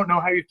 I don't know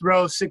how you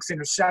throw 6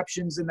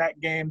 interceptions in that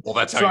game. Well,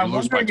 that's how you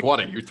lose by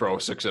 20. You throw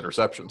 6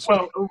 interceptions.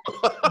 Well,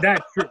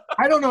 that's true.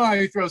 I don't know how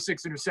you throw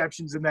 6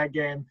 interceptions in that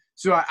game.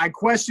 So I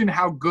question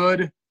how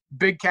good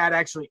Big Cat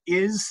actually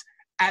is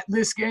at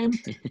this game,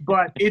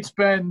 but it's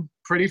been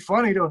pretty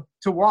funny to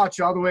watch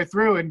all the way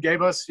through and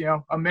gave us,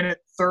 a minute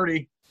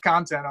 30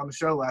 content on the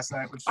show last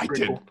night, which is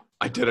pretty cool.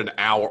 I did an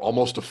hour,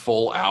 almost a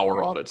full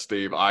hour on it,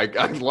 Steve. I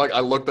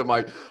looked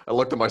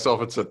at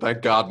myself and said,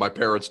 "Thank God my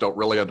parents don't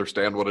really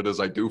understand what it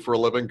is I do for a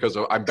living," because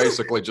I'm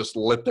basically just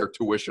lit their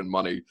tuition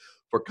money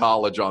for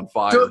college on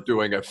fire,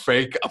 doing a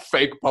fake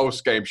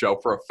post game show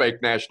for a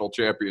fake national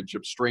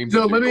championship stream.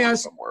 So let me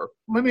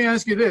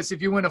ask you this: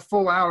 if you went a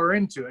full hour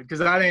into it,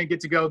 because I didn't get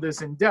to go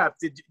this in depth,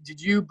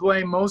 did you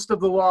blame most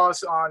of the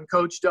loss on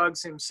Coach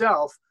Duggs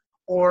himself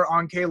or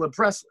on Caleb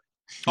Presley?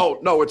 Oh,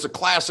 no, it's a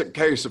classic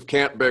case of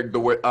can't win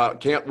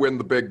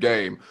the big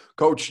game.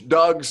 Coach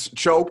Duggs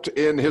choked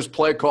in his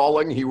play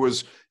calling. He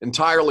was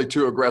entirely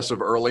too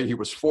aggressive early. He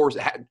was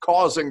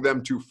causing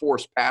them to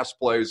force pass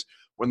plays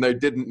when they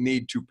didn't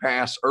need to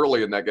pass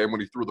early in that game when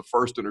he threw the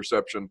first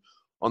interception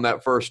on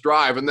that first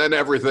drive. And then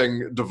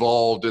everything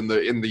devolved in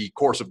the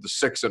course of the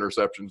 6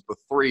 interceptions, the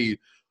 3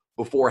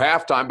 before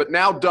halftime. But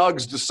now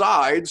Duggs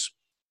decides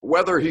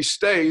whether he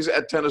stays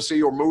at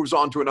Tennessee or moves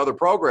on to another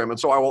program. And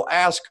so I will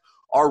ask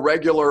our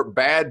regular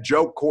bad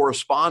joke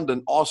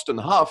correspondent, Austin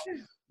Huff,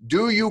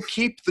 do you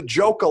keep the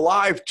joke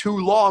alive too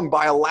long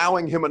by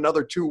allowing him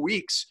another 2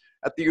 weeks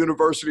at the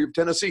University of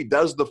Tennessee?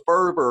 Does the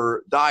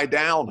fervor die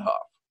down, Huff?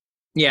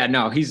 Yeah,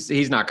 no,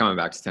 he's not coming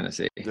back to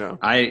Tennessee. Yeah.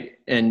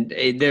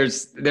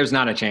 There's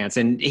not a chance.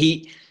 And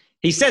he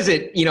says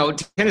it,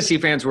 Tennessee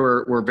fans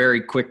were very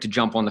quick to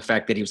jump on the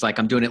fact that he was like,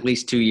 I'm doing at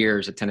least 2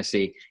 years at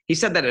Tennessee. He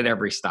said that at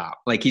every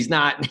stop. Like he's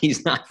not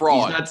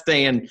fraud. He's not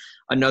staying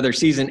another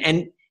season.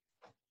 And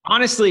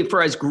honestly,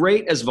 for as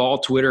great as Vol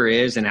Twitter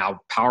is and how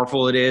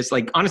powerful it is,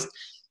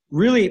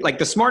 really,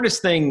 the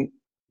smartest thing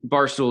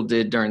Barstool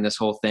did during this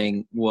whole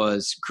thing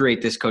was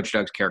create this Coach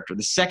Duggs character.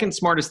 The second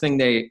smartest thing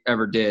they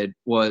ever did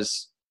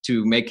was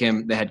to make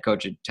him the head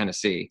coach at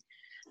Tennessee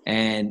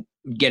and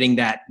getting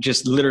that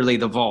just literally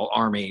the Vol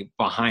army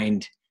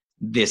behind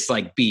this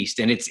beast.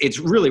 And it's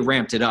really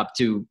ramped it up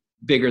to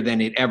bigger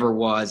than it ever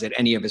was at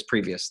any of his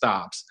previous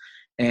stops.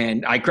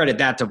 And I credit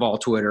that to Vol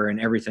Twitter and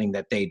everything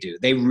that they do.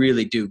 They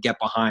really do get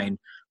behind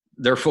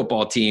their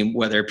football team,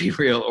 whether it be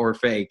real or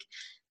fake.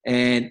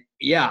 And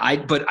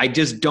but I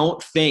just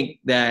don't think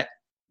that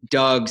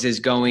Duggs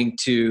is going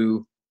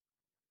to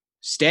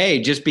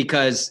stay just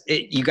because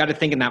you got to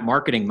think in that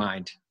marketing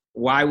mind.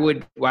 Why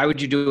would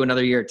you do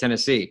another year at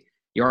Tennessee?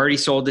 You already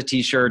sold the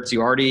T-shirts.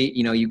 You already,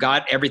 you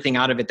got everything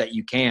out of it that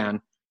you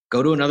can.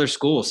 Go to another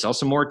school, sell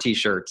some more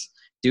T-shirts,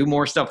 do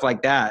more stuff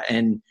like that.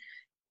 And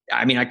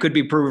I mean, I could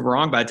be proven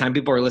wrong by the time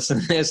people are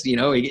listening to this.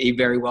 He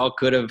very well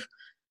could have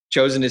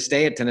chosen to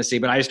stay at Tennessee,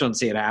 but I just don't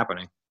see it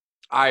happening.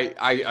 I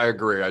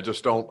agree. I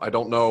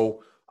don't know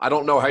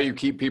how you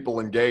keep people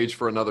engaged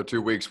for another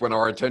 2 weeks when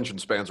our attention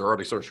spans are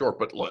already so short.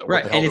 But what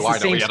right, the hell and it's do I the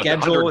know? same We had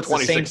schedule. It's the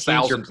same teams you're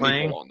 126,000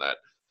 playing people on that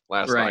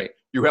last right. night.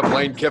 You have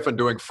Lane Kiffin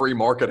doing free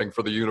marketing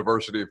for the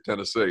University of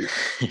Tennessee,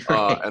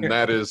 and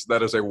that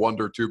is a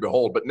wonder to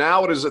behold. But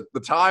now it is at the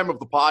time of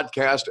the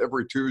podcast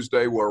every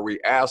Tuesday where we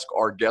ask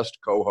our guest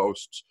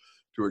co-hosts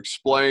to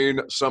explain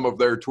some of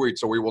their tweets.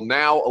 So we will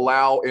now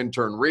allow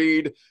intern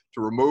Reed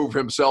to remove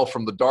himself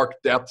from the dark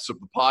depths of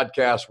the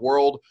podcast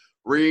world.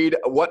 Reed,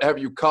 what have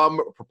you come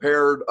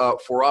prepared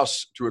for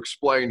us to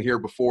explain here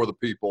before the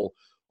people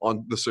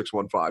on the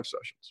 615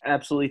 sessions?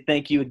 Absolutely.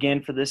 Thank you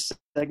again for this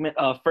segment.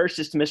 First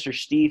is to Mr.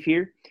 Steve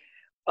here.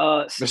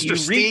 Mr.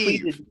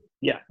 Steve.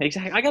 Yeah,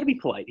 exactly. I got to be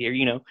polite here,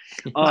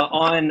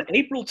 On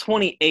April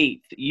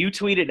 28th, you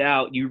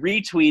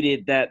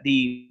retweeted that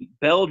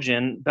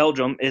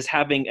Belgium is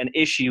having an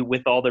issue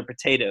with all their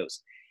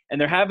potatoes.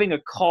 And they're having a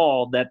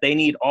call that they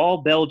need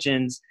all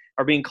Belgians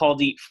are being called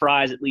to eat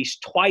fries at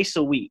least twice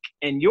a week.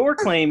 And your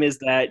claim is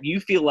that you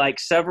feel like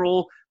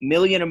several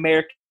million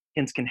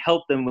Americans can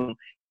help them.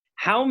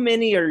 How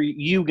many are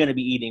you going to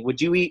be eating?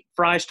 Would you eat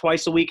fries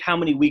twice a week? How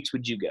many weeks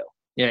would you go?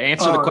 Yeah,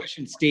 answer the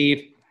question,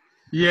 Steve.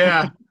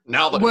 Yeah.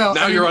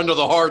 Now you're under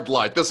the hard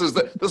light. This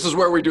is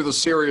where we do the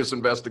serious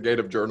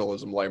investigative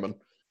journalism, Layman.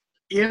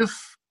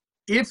 If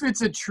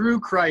it's a true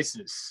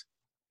crisis,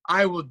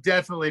 I will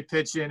definitely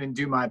pitch in and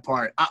do my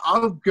part.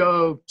 I'll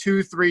go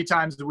 2-3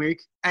 times a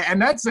week,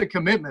 and that's a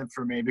commitment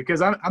for me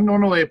because I'm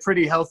normally a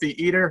pretty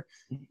healthy eater.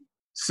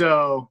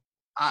 So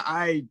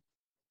I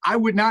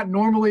would not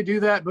normally do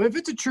that, but if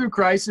it's a true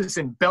crisis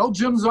and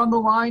Belgium's on the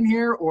line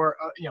here, or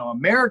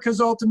America's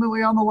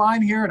ultimately on the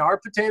line here in our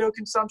potato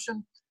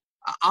consumption,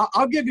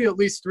 I'll give you at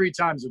least 3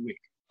 times a week.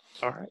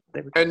 All right.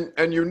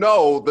 And you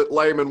know that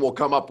Layman will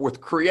come up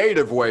with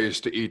creative ways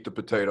to eat the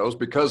potatoes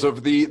because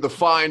of the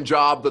fine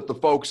job that the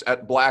folks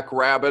at Black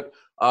Rabbit,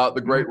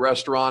 the great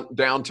restaurant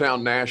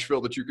downtown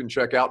Nashville that you can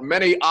check out,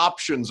 many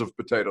options of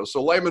potatoes.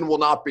 So Layman will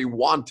not be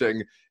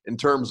wanting in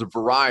terms of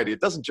variety.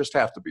 It doesn't just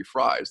have to be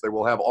fries. They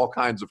will have all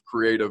kinds of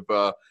creative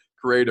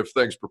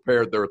things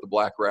prepared there at the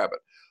Black Rabbit.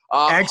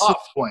 Excellent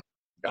point.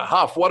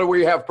 Huff, what do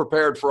we have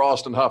prepared for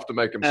Austin Huff to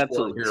make him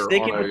squirm here?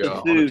 Sticking with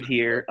the food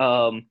here,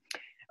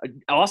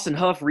 Austin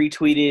Huff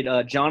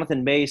retweeted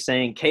Jonathan May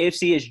saying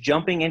KFC is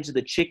jumping into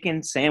the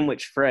chicken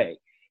sandwich fray.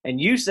 And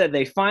you said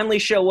they finally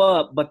show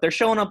up, but they're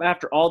showing up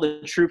after all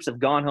the troops have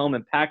gone home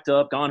and packed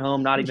up, gone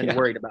home, not even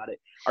worried about it.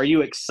 Are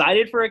you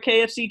excited for a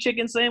KFC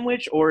chicken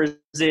sandwich, or is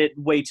it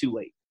way too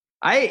late?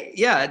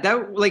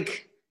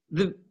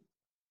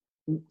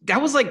 That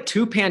was like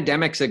 2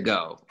 pandemics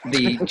ago,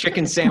 the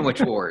chicken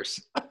sandwich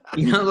wars.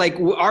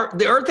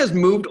 The earth has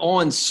moved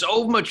on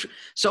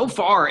so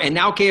far, and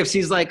now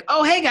KFC's like,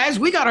 oh, hey guys,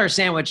 we got our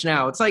sandwich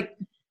now. It's like,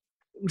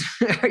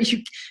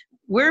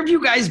 where have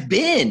you guys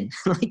been?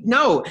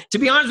 No, to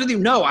be honest with you,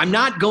 no, I'm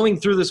not going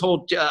through this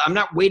whole, I'm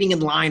not waiting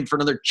in line for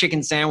another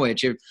chicken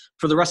sandwich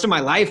for the rest of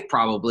my life,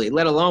 probably,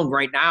 let alone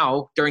right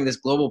now during this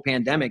global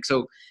pandemic.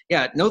 So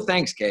yeah, no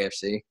thanks,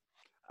 KFC.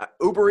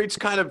 Uber Eats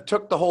kind of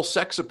took the whole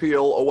sex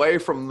appeal away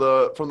from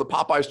the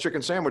Popeyes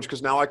chicken sandwich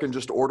because now I can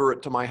just order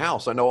it to my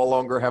house. I no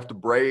longer have to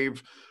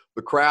brave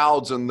the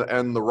crowds and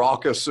the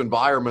raucous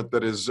environment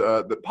that is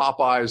that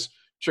Popeyes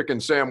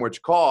chicken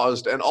sandwich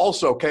caused. And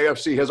also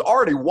KFC has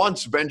already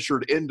once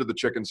ventured into the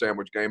chicken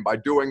sandwich game by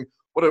doing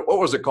what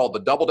was it called? The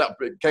double down.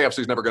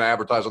 KFC's never going to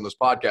advertise on this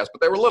podcast, but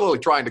they were literally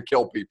trying to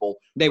kill people.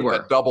 They were.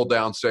 That double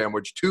down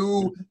sandwich,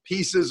 2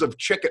 pieces of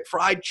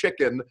fried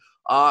chicken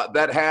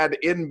that had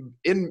in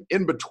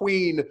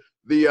between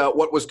the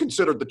what was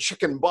considered the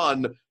chicken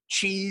bun,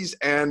 cheese,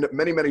 and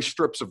many, many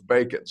strips of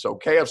bacon. So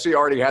KFC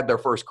already had their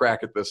first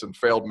crack at this and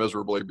failed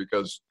miserably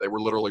because they were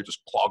literally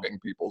just clogging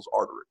people's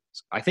arteries.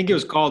 I think it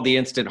was called the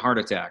instant heart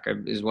attack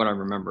is what I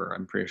remember.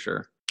 I'm pretty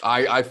sure.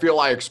 I feel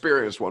I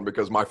experienced one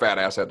because my fat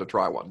ass had to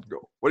try one.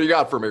 Go. What do you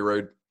got for me,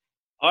 Reed?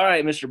 All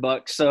right, Mr.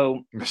 Buck.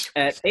 So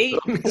at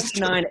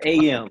 8:49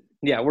 a.m.,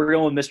 yeah, we're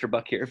going with Mr.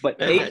 Buck here, but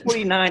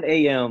 8:49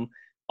 a.m.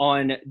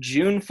 on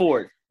June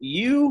 4th,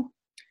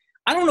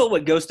 I don't know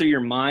what goes through your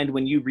mind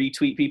when you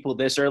retweet people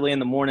this early in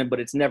the morning, but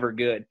it's never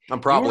good. I'm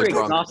probably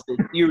drunk.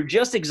 You were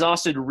just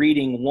exhausted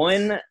reading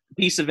one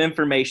piece of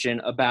information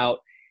about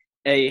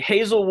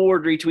Hazel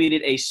Ward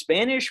retweeted a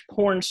Spanish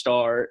porn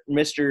star,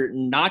 Mr.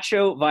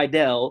 Nacho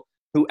Vidal,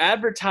 who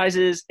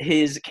advertises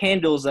his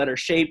candles that are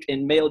shaped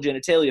in male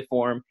genitalia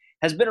form,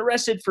 has been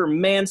arrested for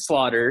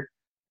manslaughter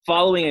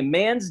following a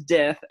man's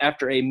death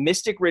after a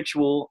mystic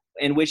ritual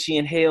in which he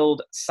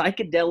inhaled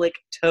psychedelic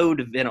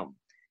toad venom.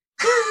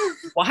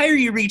 Why are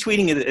you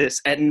retweeting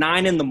this at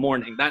 9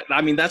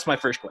 a.m? That's my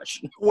first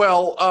question.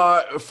 Well,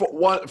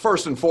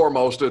 first and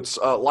foremost, it's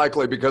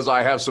likely because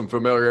I have some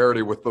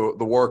familiarity with the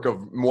work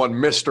of one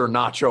Mr.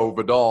 Nacho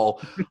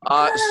Vidal.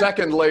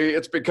 Secondly,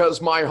 it's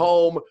because my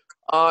home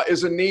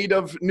is in need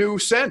of new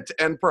scent,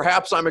 and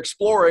perhaps I'm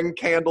exploring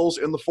candles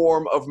in the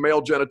form of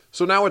male genitals.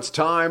 So now it's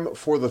time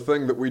for the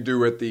thing that we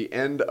do at the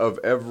end of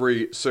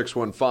every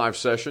 615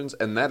 sessions,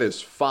 and that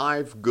is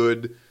 5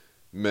 good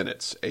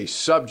minutes, a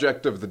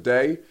subject of the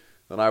day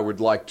that I would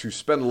like to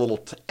spend a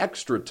little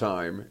extra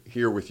time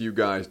here with you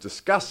guys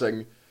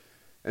discussing.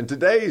 And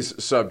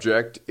today's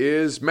subject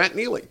is Matt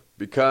Neely,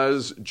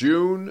 because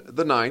June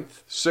the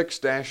 9th,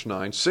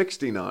 6-9,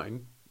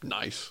 69,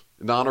 nice,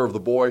 in honor of the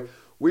boy,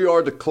 we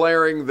are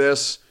declaring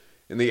this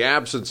in the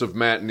absence of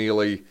Matt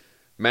Neely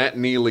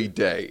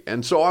Day.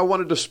 And so I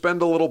wanted to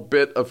spend a little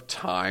bit of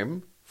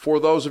time for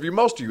those of you,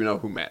 most of you know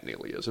who Matt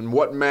Neely is and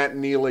what Matt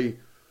Neely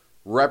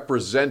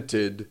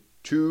represented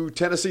to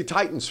Tennessee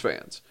Titans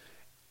fans,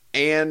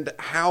 and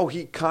how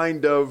he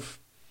kind of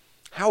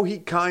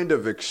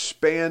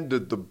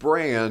expanded the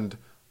brand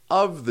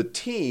of the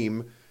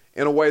team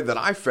in a way that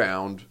I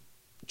found,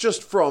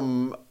 just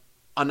from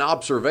an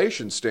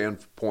observation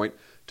standpoint,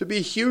 to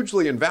be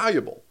hugely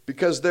invaluable,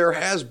 because there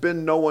has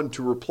been no one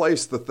to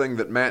replace the thing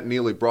that Matt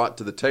Neely brought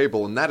to the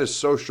table, and that is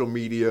social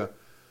media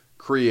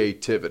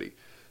creativity.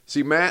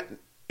 See, Matt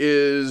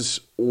is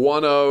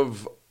one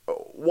of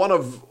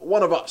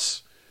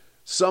us.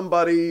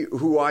 Somebody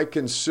who I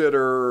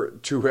consider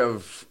to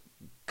have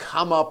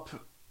come up,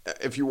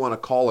 if you want to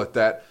call it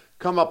that,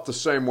 come up the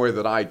same way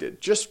that I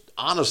did, just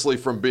honestly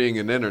from being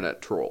an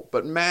internet troll.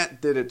 But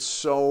Matt did it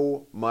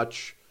so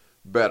much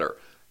better.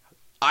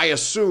 I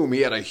assume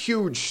he had a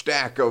huge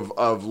stack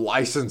of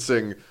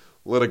licensing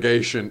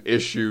litigation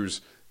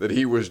issues that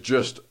he was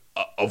just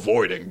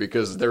avoiding,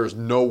 because there's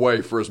no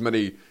way for as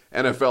many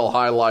NFL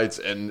highlights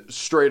and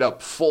straight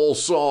up full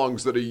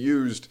songs that he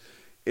used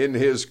in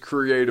his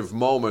creative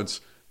moments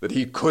that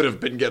he could have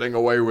been getting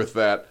away with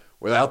that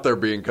without there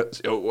being,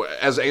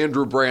 as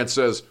Andrew Brandt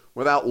says,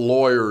 without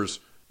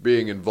lawyers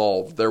being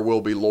involved. There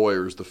will be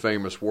lawyers, the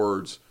famous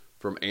words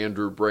from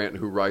Andrew Brandt,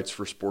 who writes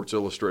for Sports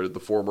Illustrated,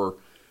 the former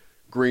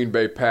Green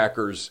Bay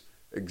Packers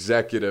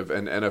executive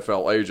and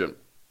NFL agent.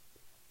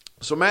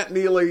 So Matt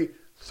Neely,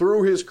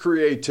 through his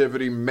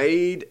creativity,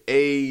 made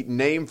a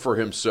name for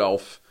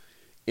himself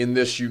in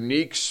this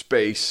unique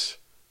space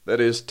that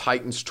is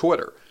Titans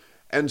Twitter.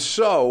 And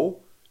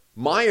so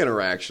my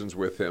interactions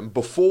with him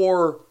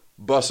before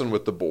Bussin'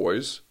 with the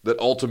Boys, that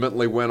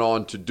ultimately went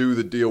on to do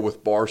the deal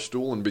with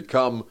Barstool and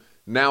become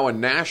now a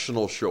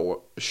national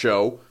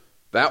show,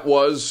 that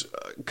was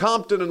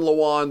Compton and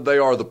Lawan. They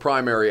are the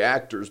primary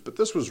actors, but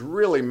this was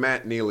really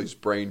Matt Neely's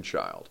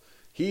brainchild.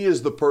 He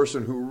is the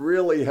person who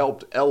really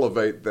helped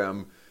elevate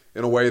them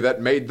in a way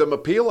that made them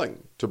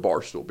appealing to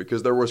Barstool,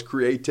 because there was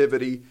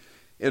creativity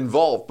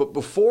involved. But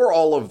before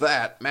all of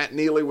that, Matt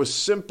Neely was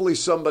simply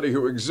somebody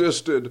who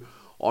existed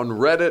on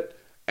Reddit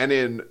and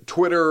in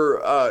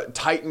Twitter,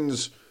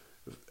 Titans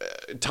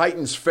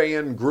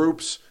fan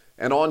groups,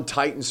 and on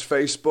Titans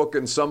Facebook,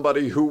 and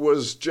somebody who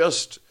was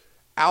just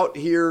out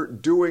here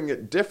doing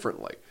it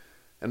differently.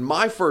 And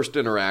my first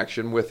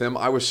interaction with him,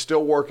 I was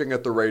still working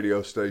at the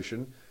radio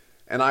station,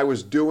 and I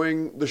was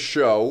doing the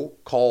show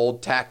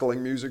called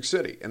Tackling Music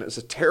City. And it's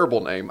a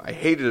terrible name. I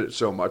hated it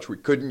so much. We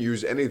couldn't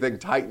use anything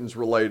Titans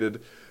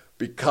related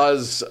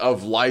because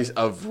of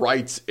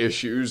rights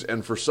issues.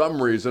 And for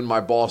some reason, my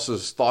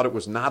bosses thought it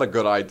was not a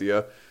good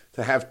idea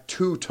to have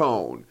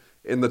two-tone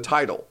in the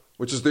title,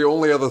 which is the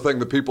only other thing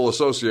that people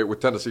associate with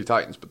Tennessee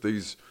Titans. But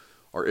these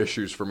are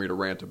issues for me to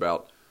rant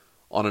about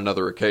on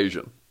another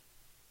occasion.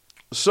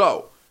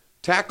 So,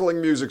 Tackling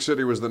Music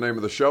City was the name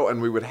of the show,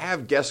 and we would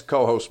have guest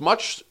co-hosts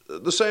much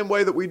the same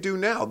way that we do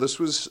now. This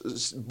was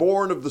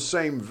born of the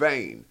same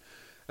vein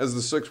as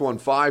the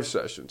 615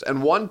 sessions.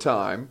 And one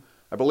time,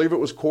 I believe it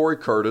was Corey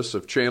Curtis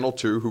of Channel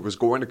 2 who was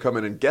going to come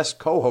in and guest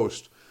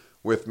co-host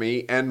with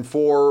me, and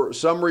for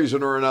some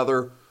reason or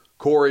another,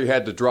 Corey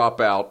had to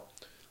drop out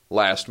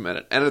last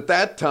minute. And at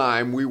that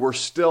time, we were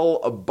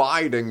still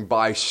abiding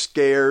by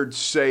scared,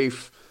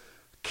 safe,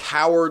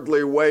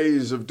 cowardly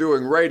ways of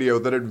doing radio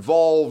that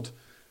involved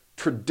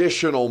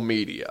traditional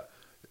media,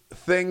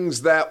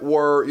 things that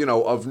were,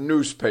 of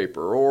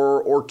newspaper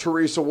or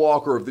Teresa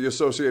Walker of the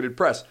Associated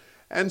Press.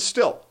 And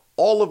still,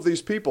 all of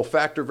these people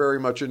factor very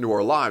much into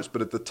our lives.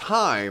 But at the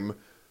time,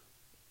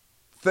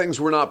 things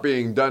were not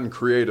being done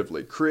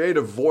creatively.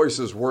 Creative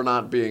voices were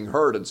not being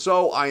heard. And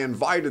so I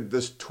invited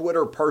this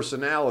Twitter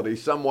personality,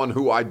 someone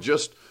who I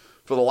just,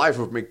 for the life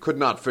of me, could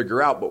not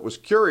figure out but was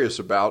curious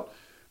about,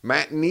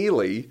 Matt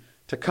Neely,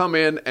 to come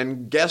in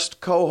and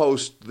guest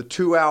co-host the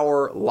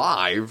 2-hour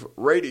live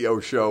radio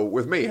show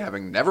with me,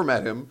 having never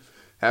met him,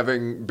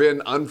 having been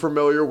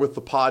unfamiliar with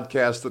the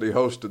podcast that he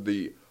hosted,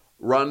 the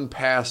Run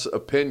Pass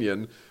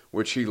Opinion,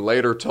 which he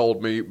later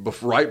told me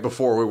right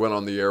before we went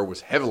on the air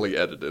was heavily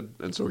edited,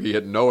 and so he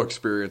had no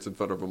experience in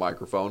front of a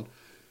microphone,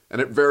 and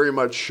it very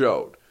much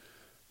showed.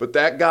 But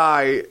that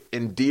guy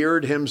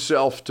endeared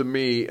himself to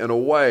me in a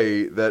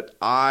way that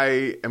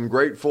I am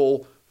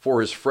grateful for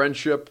his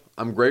friendship.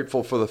 I'm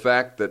grateful for the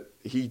fact that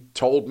he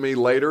told me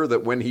later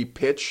that when he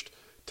pitched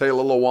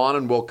Taylor Lewan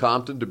and Will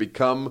Compton to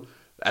become,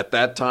 at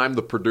that time,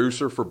 the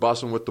producer for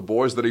Bussin' with the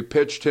Boys, that he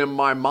pitched him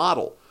my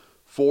model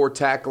for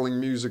tackling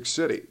Music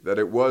City, that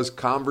it was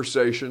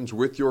conversations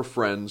with your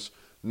friends,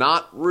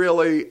 not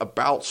really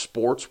about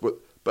sports,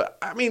 but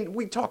I mean,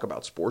 we talk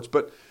about sports,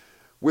 but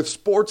with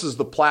sports as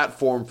the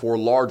platform for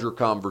larger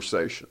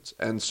conversations.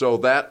 And so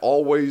that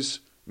always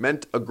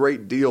meant a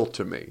great deal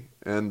to me.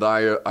 And I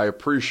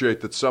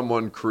appreciate that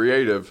someone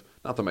creative,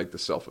 not to make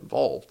this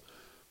self-involved,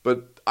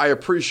 but I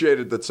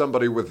appreciated that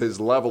somebody with his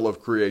level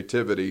of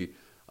creativity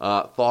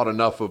thought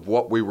enough of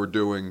what we were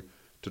doing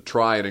to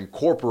try and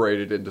incorporate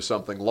it into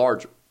something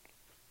larger.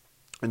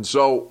 And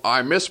so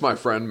I miss my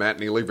friend Matt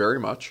Neely very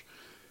much,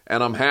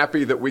 and I'm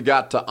happy that we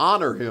got to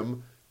honor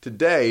him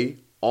today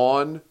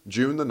on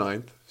June the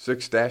 9th,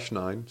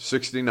 6-9,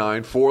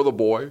 69 for the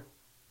boy.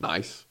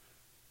 Nice.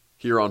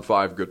 Here on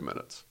 5 Good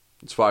Minutes.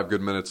 It's 5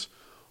 Good Minutes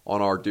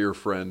on our dear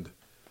friend,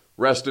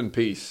 rest in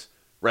peace,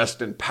 rest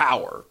in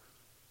power,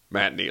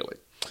 Matt Neely.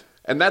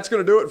 And that's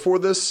going to do it for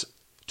this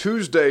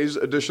Tuesday's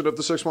edition of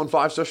the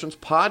 615 Sessions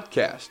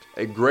podcast.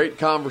 A great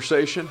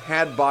conversation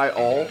had by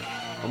all.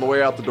 On the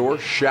way out the door,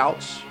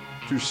 shouts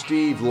to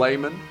Steve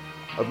Layman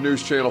of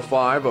News Channel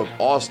 5, of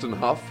Austin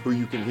Huff, who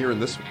you can hear in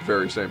this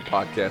very same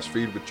podcast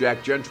feed with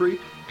Jack Gentry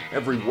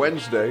every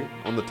Wednesday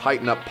on the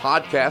Tighten Up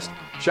podcast.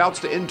 Shouts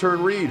to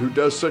intern Reed, who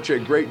does such a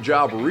great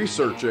job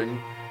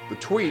researching the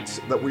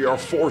tweets that we are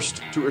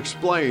forced to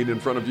explain in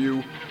front of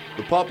you,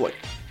 the public.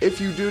 If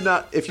you did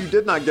not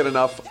get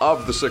enough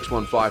of the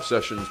 615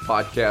 Sessions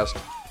podcast,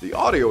 the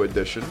audio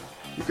edition,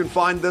 you can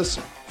find this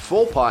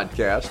full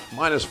podcast,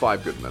 minus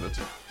 5 Good Minutes,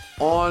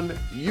 on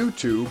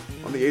YouTube,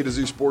 on the A to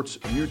Z Sports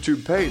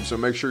YouTube page. So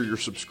make sure you're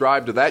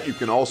subscribed to that. You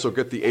can also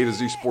get the A to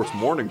Z Sports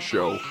Morning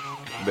Show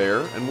there.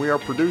 And we are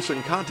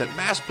producing content,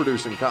 mass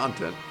producing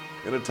content,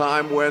 in a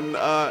time when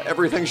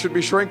everything should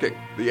be shrinking.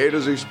 The A to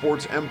Z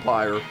Sports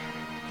empire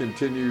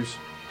continues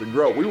to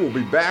grow. We will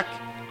be back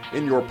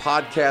in your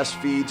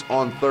podcast feeds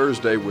on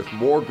Thursday with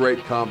more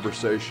great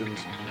conversations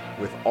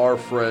with our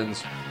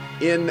friends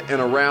in and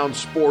around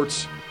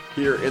sports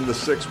here in the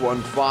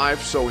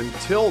 615. So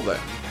until then,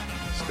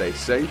 stay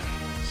safe,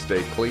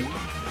 stay clean,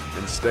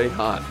 and stay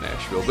hot,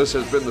 Nashville. This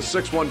has been the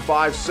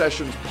 615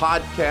 Sessions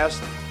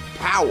podcast,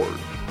 powered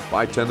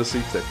by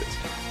Tennessee Tickets.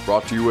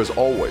 Brought to you as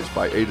always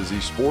by A to Z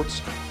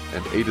Sports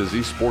and A to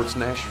Z Sports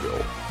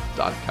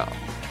Nashville.com.